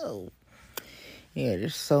don't know. Yeah,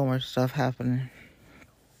 there's so much stuff happening.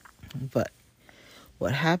 But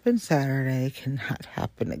what happened Saturday cannot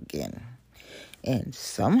happen again. And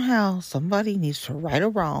somehow somebody needs to right a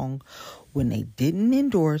wrong when they didn't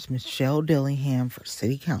endorse Michelle Dillingham for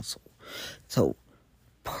city council. So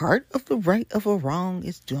part of the right of a wrong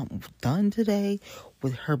is done today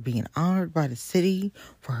with her being honored by the city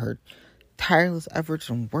for her tireless efforts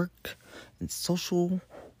in work and social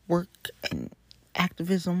work and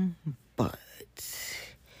activism. But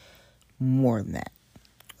more than that,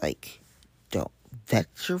 like, don't vet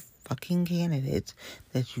your fucking candidates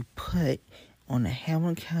that you put on the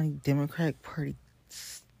Hamilton County Democratic Party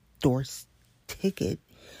Doors ticket,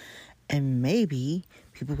 and maybe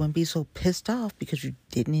people wouldn't be so pissed off because you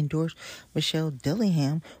didn't endorse Michelle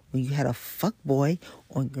Dillingham when you had a fuckboy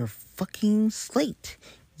on your fucking slate.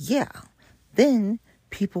 Yeah, then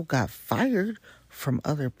people got fired from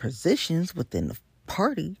other positions within the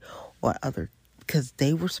party or other because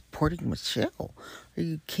they were supporting Michelle. Are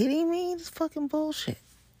you kidding me? This fucking bullshit.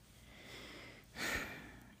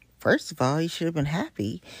 First of all, you should have been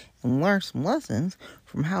happy and learned some lessons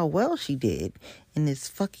from how well she did in this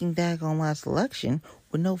fucking daggone last election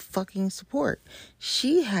with no fucking support.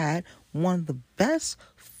 She had one of the best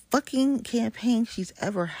fucking campaigns she's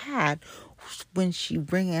ever had when she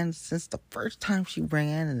ran, since the first time she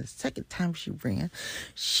ran and the second time she ran.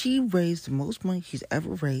 She raised the most money she's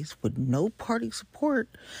ever raised with no party support.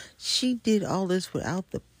 She did all this without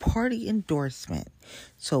the party endorsement.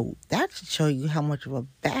 So that should show you how much of a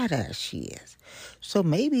badass she is. So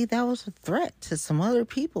maybe that was a threat to some other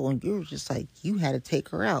people, and you were just like, you had to take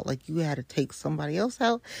her out, like you had to take somebody else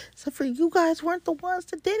out. Except for you guys weren't the ones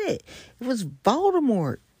that did it. It was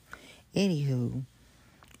Voldemort. Anywho,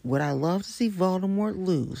 would I love to see Voldemort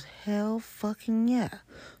lose? Hell fucking yeah.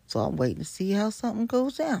 So I'm waiting to see how something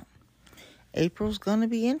goes down. April's gonna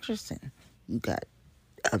be interesting. You got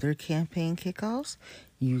other campaign kickoffs.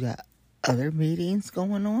 You got other meetings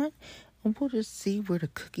going on. And we'll just see where the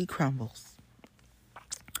cookie crumbles.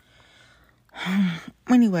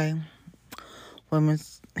 Anyway,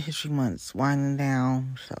 Women's History Month's winding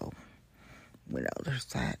down. So, there's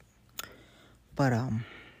that. But,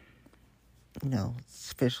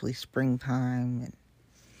 it's officially springtime, and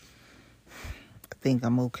I think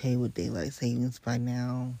I'm okay with daylight savings by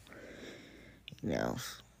now. I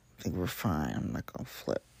think we're fine. I'm not gonna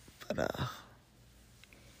flip, but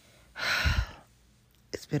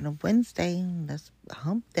it's been a Wednesday. That's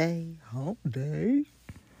hump day.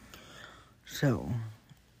 So,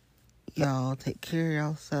 y'all take care of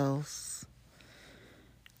yourselves.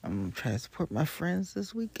 I'm gonna try to support my friends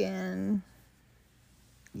this weekend.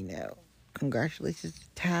 Congratulations to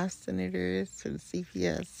Taft Senators for the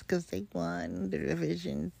CPS because they won the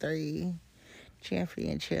Division 3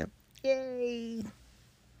 championship. Yay!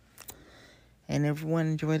 And everyone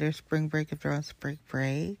enjoy their spring break if they're on spring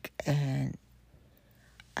break. And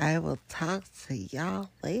I will talk to y'all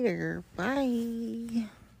later. Bye.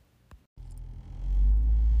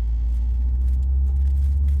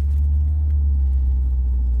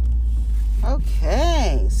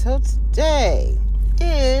 Okay, so today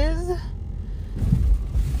is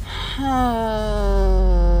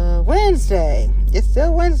Wednesday. It's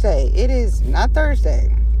still Wednesday. It is not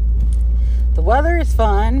Thursday. The weather is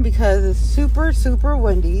fun because it's super, super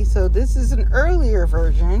windy. So this is an earlier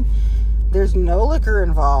version. There's no liquor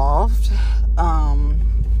involved.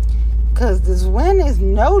 Because this wind is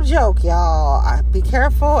no joke, y'all. Be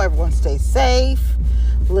careful. Everyone stay safe.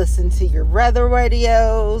 Listen to your weather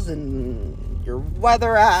radios and your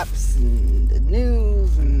weather apps and the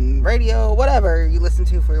news and radio, whatever you listen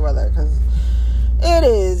to for your weather, because it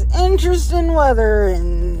is interesting weather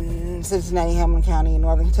in Cincinnati, Hamilton County, and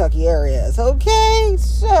Northern Kentucky areas. Okay,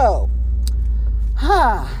 so,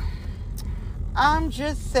 I'm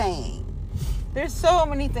just saying, there's so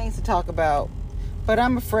many things to talk about, but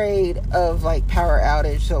I'm afraid of power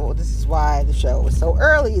outage, so this is why the show was so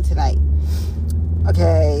early tonight.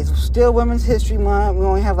 Okay, it's still Women's History Month. We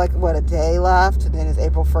only have a day left, and then it's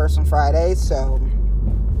April 1st on Friday, so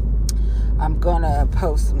I'm gonna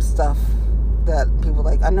post some stuff that people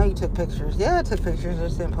I know you took pictures. Yeah, I took pictures. I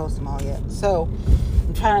just didn't post them all yet. So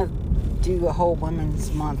I'm trying to do a whole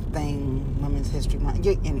Women's Month thing, Women's History Month.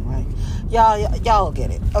 Anyway, y'all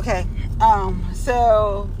get it, okay?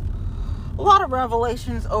 So a lot of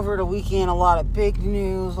revelations over the weekend, a lot of big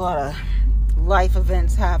news, a lot of life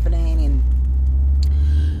events happening,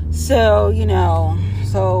 and so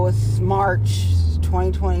so it's March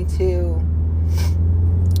 2022.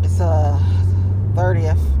 It's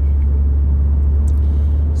 30th.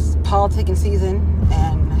 It's politicking season,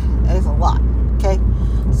 and it's a lot. Okay,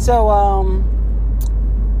 so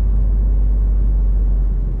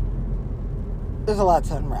there's a lot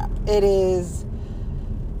to unwrap. It is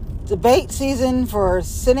debate season for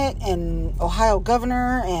Senate and Ohio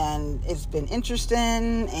governor, and it's been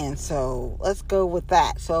interesting, and so let's go with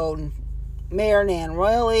that. So Mayor Nan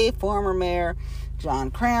Royaley, former Mayor John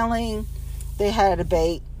Cranley, they had a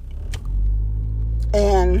debate,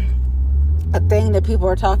 and a thing that people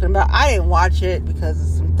are talking about, I didn't watch it because of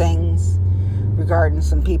some things regarding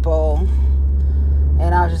some people,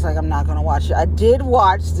 and I was just like, I'm not going to watch it. I did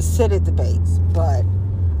watch the Senate debates, but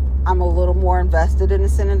I'm a little more invested in the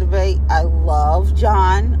Senate debate. I love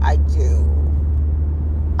John. I do.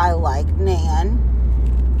 I like Nan,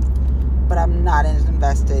 but I'm not as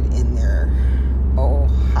invested in their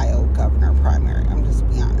Ohio governor primary. I'm just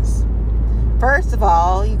being honest. First of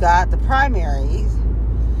all, you got the primaries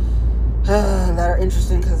that are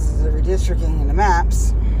interesting because of the redistricting and the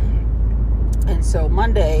maps. And so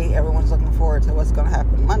Monday, everyone's looking forward to what's going to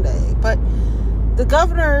happen Monday. But the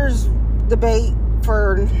governor's debate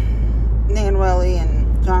for Nan Royaley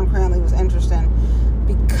and John Cranley was interesting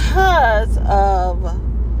because of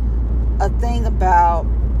a thing about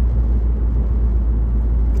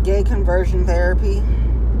gay conversion therapy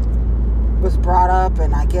was brought up,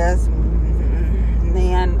 and I guess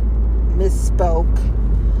Nan misspoke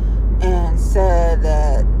and said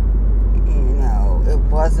that, it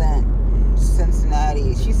wasn't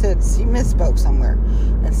Cincinnati. She said she misspoke somewhere.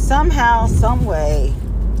 And somehow, some way,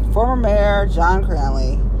 former Mayor John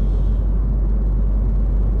Cranley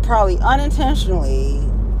probably unintentionally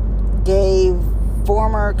gave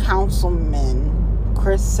former Councilman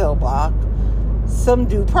Chris Silbach some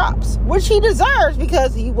due props, which he deserves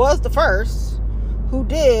because he was the first who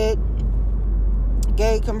did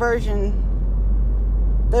gay conversion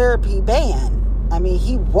therapy ban. I mean,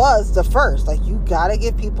 he was the first. Like, you gotta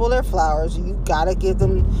give people their flowers. You gotta give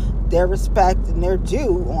them their respect and their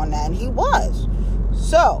due on that. And he was.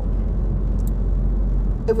 So,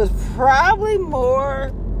 it was probably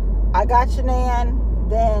more, I got you, Nan,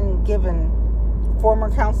 than giving former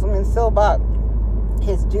Councilman Silbach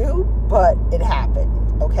his due. But it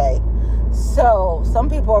happened, okay? So, some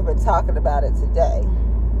people have been talking about it today.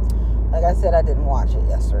 Like I said, I didn't watch it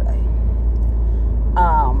yesterday.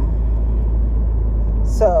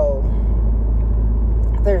 So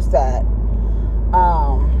there's that.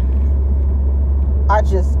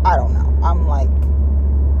 I don't know. I'm like,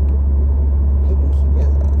 he can keep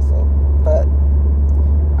his answer, but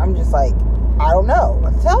I'm just like, I don't know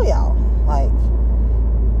what to tell y'all. Like,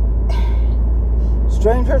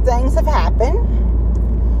 stranger things have happened.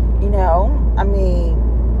 I mean,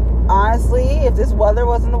 honestly, if this weather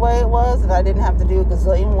wasn't the way it was, and I didn't have to do a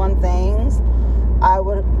gazillion one things, I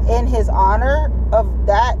would, in his honor of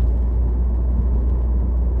that,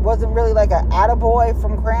 wasn't really like an attaboy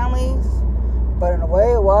from Cranley's, but in a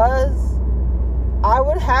way it was, I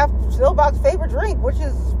would have Silbach's favorite drink, which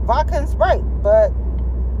is vodka and Sprite, but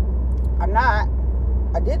I'm not.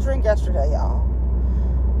 I did drink yesterday, y'all.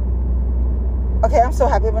 Okay, I'm so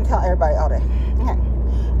happy. I've been telling everybody all day. Okay.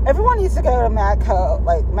 Everyone needs to go to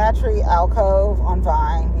Mattree Alcove on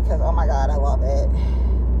Vine, because, oh my God, I love it.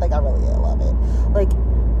 Like, I really love it. Like,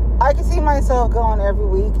 I can see myself going every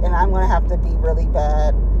week, and I'm going to have to be really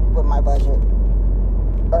bad with my budget.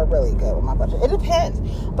 Or really good with my budget. It depends.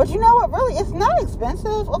 But you know what? Really, it's not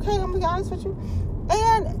expensive. Okay, I'm going to be honest with you.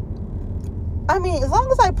 And, I mean, as long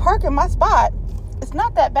as I park in my spot, it's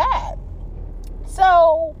not that bad.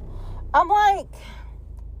 So, I'm like,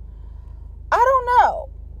 I don't know.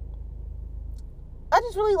 I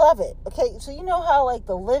just really love it. Okay, so you know how, like,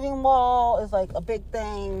 the living wall is, like, a big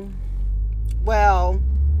thing? Well,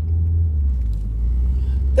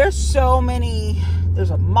 there's so many.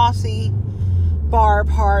 There's a mossy bar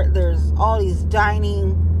part. There's all these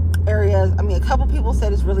dining areas. I mean, a couple people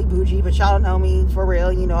said it's really bougie, but y'all know me for real.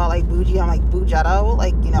 I like bougie. I'm like bougetto.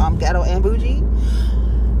 Like, I'm ghetto and bougie.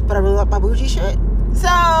 But I really like my bougie shit. So,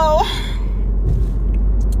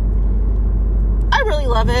 I really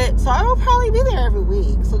love it. So I will probably be there every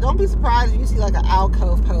week. So don't be surprised if you see like an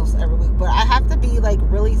alcove post every week. But I have to be like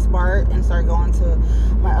really smart and start going to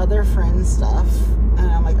my other friends' stuff.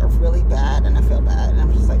 and I'm like really bad, and I feel bad, and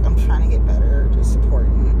I'm just like, I'm trying to get better, just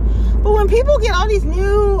supporting. But when people get all these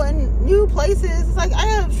new places, it's like, I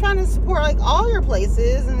am trying to support like all your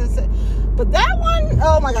places, and it's, but that one,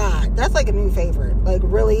 oh my God, that's like a new favorite, like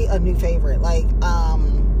really a new favorite, like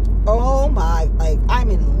oh my, like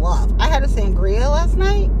I'm in love. I had a sangria last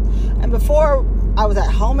night, and before I was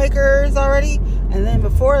at Homemakers already, and then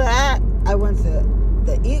before that I went to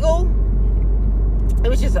the Eagle. It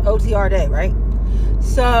was just an OTR day, right?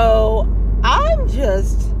 So I'm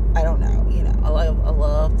just, I don't know, you know, I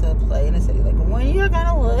love to play in the city. Like, when you're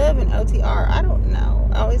gonna live in OTR, I don't know.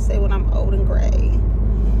 I always say when I'm old and gray.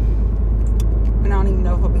 And I don't even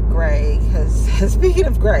know if I'll be gray, because speaking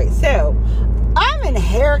of gray, so I'm in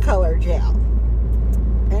hair color gel.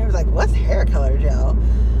 And it was like, what's hair color gel?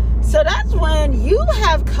 So that's when you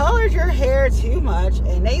have colored your hair too much,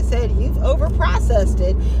 and they said you've overprocessed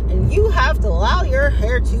it, and you have to allow your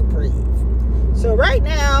hair to breathe. So right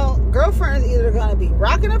now, girlfriend's either going to be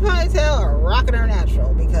rocking a ponytail or rocking her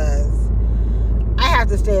natural, because I have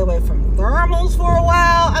to stay away from thermals for a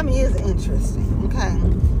while. I mean, it's interesting, okay?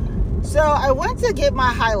 So I went to get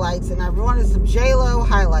my highlights, and I wanted some J-Lo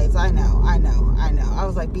highlights. I know. I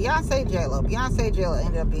was like, Beyonce, J-Lo. Beyonce, J-Lo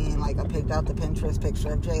ended up being like I picked out the Pinterest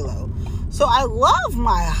picture of J-Lo. So I love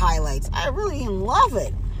my highlights. I really love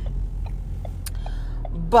it.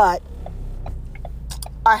 But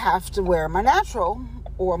I have to wear my natural,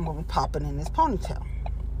 or I'm going to be popping in this ponytail.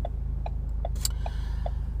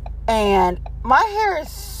 And my hair is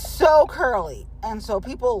so curly. And so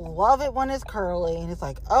people love it when it's curly. And it's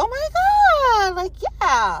like, oh my God. Like,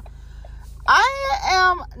 yeah. I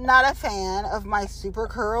am not a fan of my super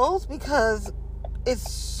curls, because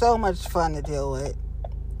it's so much fun to deal with.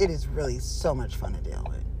 It is really so much fun to deal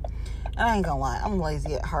with. And I ain't gonna lie, I'm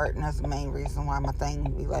lazy at heart, and that's the main reason why my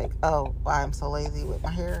thing be like, oh, why I'm so lazy with my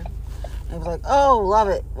hair. And it was like, oh, love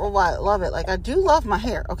it. Well, why? Love it. Like, I do love my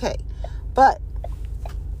hair, okay. But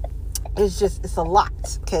it's a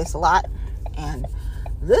lot, okay? It's a lot. And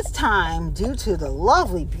this time, due to the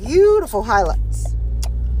lovely, beautiful highlights,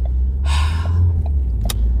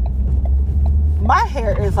 my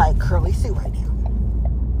hair is like curly Sue right now.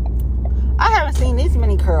 I haven't seen these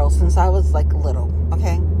many curls since I was like little,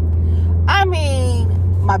 okay? I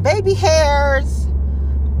mean, my baby hairs,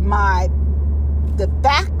 the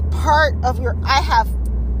back part of I have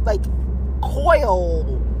like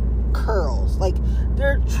coil curls. Like,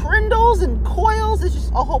 they're trindles and coils. It's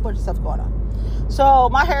just a whole bunch of stuff going on. So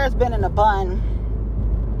my hair has been in a bun,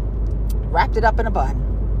 wrapped it up in a bun.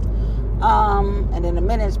 And in a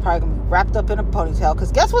minute, it's probably going to be wrapped up in a ponytail.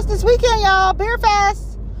 Because guess what's this weekend, y'all? Beer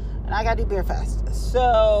Fest. And I got to do Beer Fest.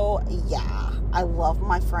 So, yeah. I love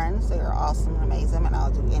my friends. They are awesome and amazing. And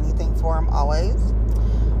I'll do anything for them always.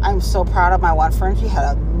 I'm so proud of my one friend. She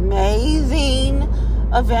had an amazing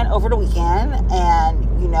event over the weekend.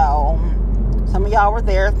 And, you know, some of y'all were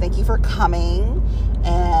there. Thank you for coming.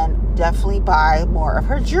 And definitely buy more of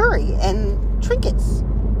her jewelry and trinkets.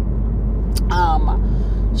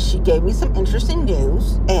 She gave me some interesting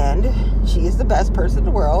news, and she is the best person in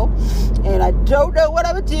the world, and I don't know what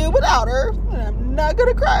I would do without her, and I'm not going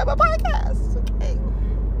to cry on my podcast, okay?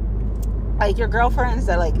 Like, your girlfriends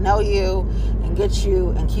that, like, know you and get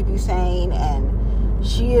you and keep you sane, and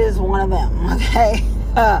she is one of them, okay?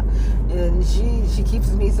 And she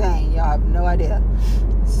keeps me sane. Y'all have no idea.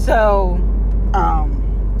 So,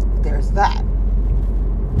 there's that.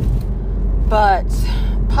 But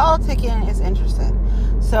politicking is interesting.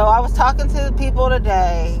 So I was talking to the people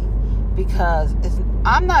today, because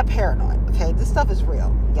I'm not paranoid, okay? This stuff is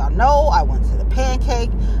real. Y'all know I went to the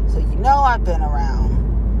pancake, so you know I've been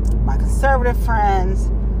around my conservative friends.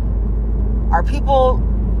 Our people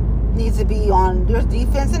need to be on their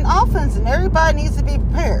defense and offense, and everybody needs to be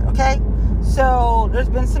prepared, okay? So there's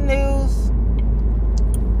been some news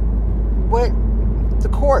with the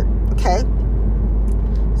court, okay?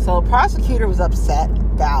 So the prosecutor was upset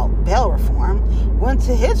about bail reform, went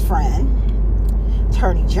to his friend,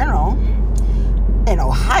 Attorney General in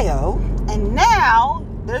Ohio, and now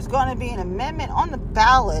there's going to be an amendment on the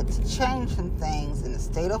ballot to change some things in the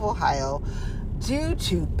state of Ohio due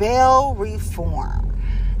to bail reform,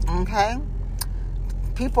 okay?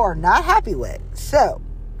 People are not happy with it. So,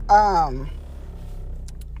 a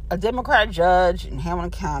Democrat judge in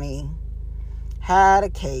Hamilton County had a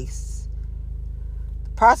case.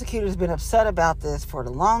 Prosecutor's been upset about this for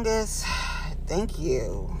the longest. Thank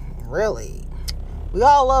you. Really. We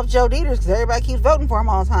all love Joe Dieters because everybody keeps voting for him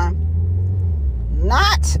all the time.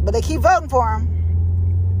 Not, but they keep voting for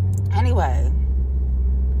him. Anyway.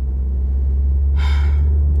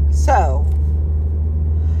 So,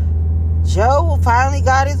 Joe finally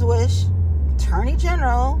got his wish Attorney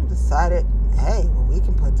General decided, hey, well, we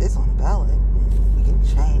can put this on the ballot. We can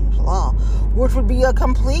change law, which would be a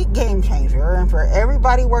complete game changer. And for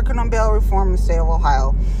everybody working on bail reform in the state of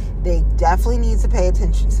Ohio, they definitely need to pay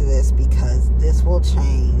attention to this, because this will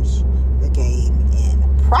change the game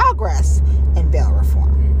in progress in bail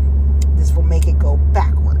reform. This will make it go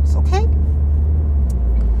backwards, okay?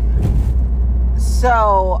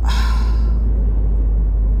 So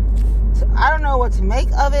I don't know what to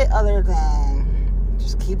make of it other than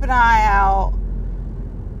just keep an eye out.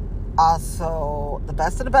 Also, the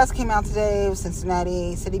best of the best came out today with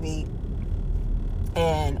Cincinnati City Beat.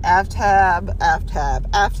 And AFTAB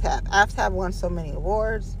won so many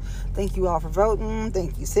awards. Thank you all for voting.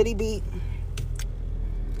 Thank you, City Beat.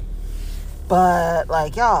 But,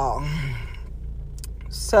 like, y'all.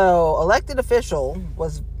 So, elected official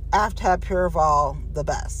was AFTAB Pure-Vol the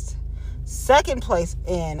best. Second place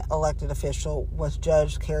in elected official was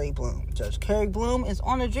Judge Carrie Bloom. Judge Carrie Bloom is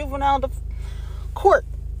on the juvenile court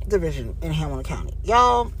division in Hamilton County.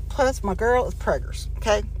 Y'all, plus my girl is preggers,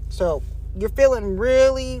 okay? So, you're feeling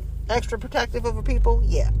really extra protective of people?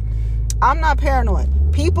 Yeah. I'm not paranoid.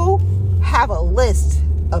 People have a list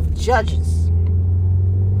of judges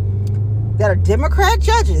that are Democrat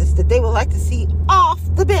judges that they would like to see off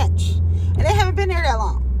the bench. And they haven't been there that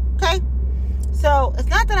long, okay? So, it's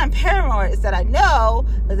not that I'm paranoid. It's that I know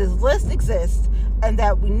that this list exists and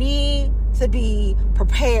that we need to be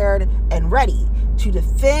prepared and ready to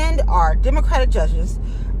defend our Democratic judges.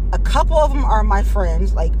 A couple of them are my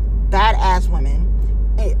friends, like badass women.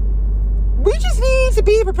 And we just need to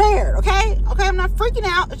be prepared, okay? Okay, I'm not freaking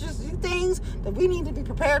out. It's just things that we need to be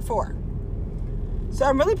prepared for. So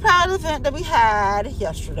I'm really proud of the event that we had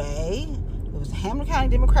yesterday. It was the Hamilton County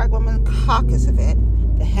Democratic Women's Caucus event.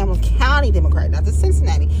 The Hamilton County Democratic, not the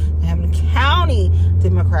Cincinnati, the Hamilton County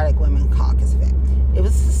Democratic Women Caucus event. It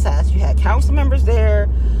was a success. You had council members there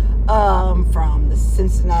from the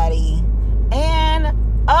Cincinnati and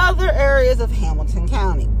other areas of Hamilton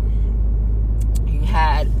County. You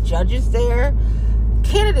had judges there,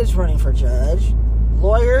 candidates running for judge,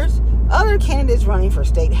 lawyers, other candidates running for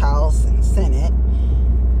state house and senate.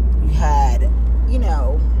 You had,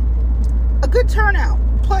 a good turnout,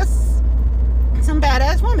 plus some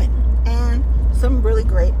badass women and some really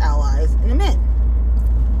great allies in the men.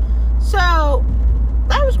 So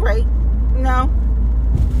that was great,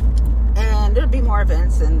 and there'll be more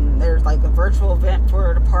events, and there's like a virtual event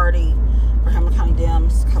for the party for Hamilton County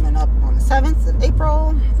Dems coming up on the 7th of April,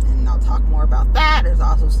 and I'll talk more about that. There's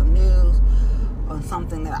also some news on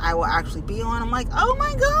something that I will actually be on. I'm like, oh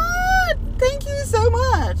my God, thank you so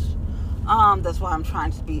much. That's why I'm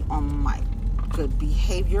trying to be on my good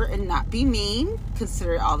behavior and not be mean,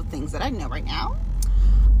 considering all the things that I know right now.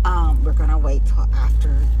 We're gonna wait till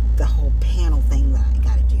after the whole panel thing that I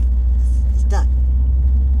gotta do is done.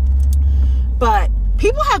 But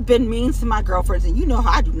people have been mean to my girlfriends, and you know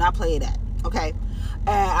how I do not play that, okay?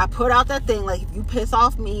 And I put out that thing, like, if you piss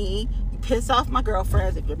off me, you piss off my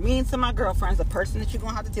girlfriends. If you're mean to my girlfriends, the person that you're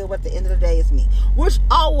gonna have to deal with at the end of the day is me, which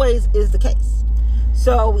always is the case.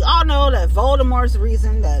 So we all know that Voldemort's the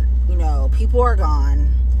reason that, people are gone.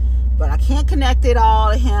 But I can't connect it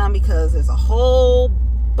all to him because there's a whole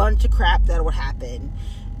bunch of crap that would happen.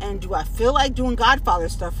 And do I feel like doing Godfather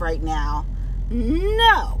stuff right now?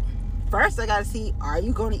 No. First, I gotta see, are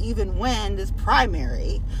you going to even win this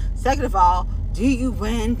primary? Second of all, do you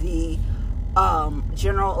win the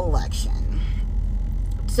general election?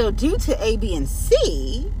 So due to A, B, and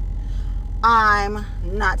C, I'm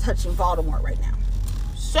not touching Voldemort right now.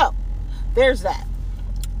 So, there's that.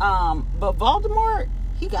 But Voldemort,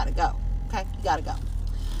 he gotta go. Okay? He gotta go.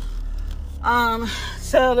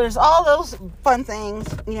 So there's all those fun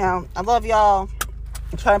things. I love y'all.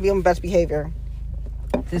 I'm trying to be on my best behavior.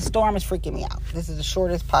 This storm is freaking me out. This is the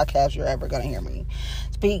shortest podcast you're ever gonna hear me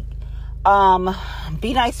speak.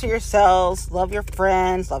 Be nice to yourselves. Love your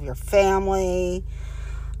friends. Love your family.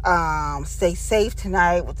 Stay safe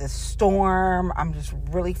tonight with this storm. I'm just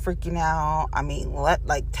really freaking out. I mean,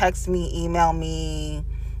 text me, email me,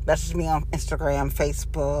 message me on Instagram,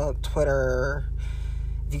 Facebook, Twitter.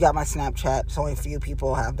 If you got my Snapchat, so only a few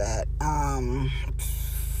people have that.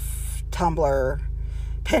 Tumblr,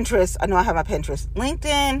 Pinterest. I know I have my Pinterest.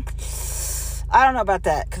 LinkedIn. I don't know about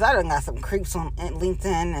that because I done got some creeps on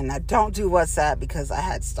LinkedIn, and I don't do WhatsApp because I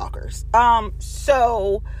had stalkers.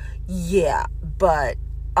 So yeah, but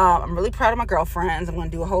I'm really proud of my girlfriends. I'm going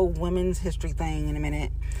to do a whole women's history thing in a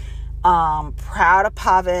minute. Proud of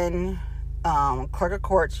Pavan, Clerk of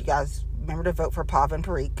Courts. You guys remember to vote for Pavan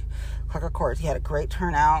Parikh, Clerk of Courts. He had a great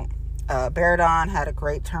turnout. Baradon had a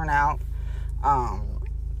great turnout.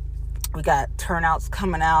 We got turnouts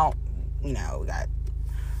coming out We got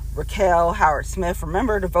Raquel Howard Smith.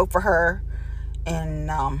 Remember to vote for her in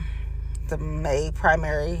the May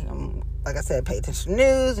primary. Like I said, pay attention to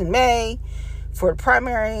news in May for the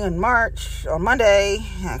primary in March on Monday.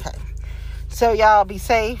 Okay. So y'all be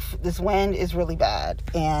safe. This wind is really bad.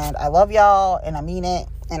 And I love y'all and I mean it.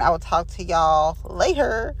 And I will talk to y'all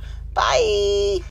later. Bye.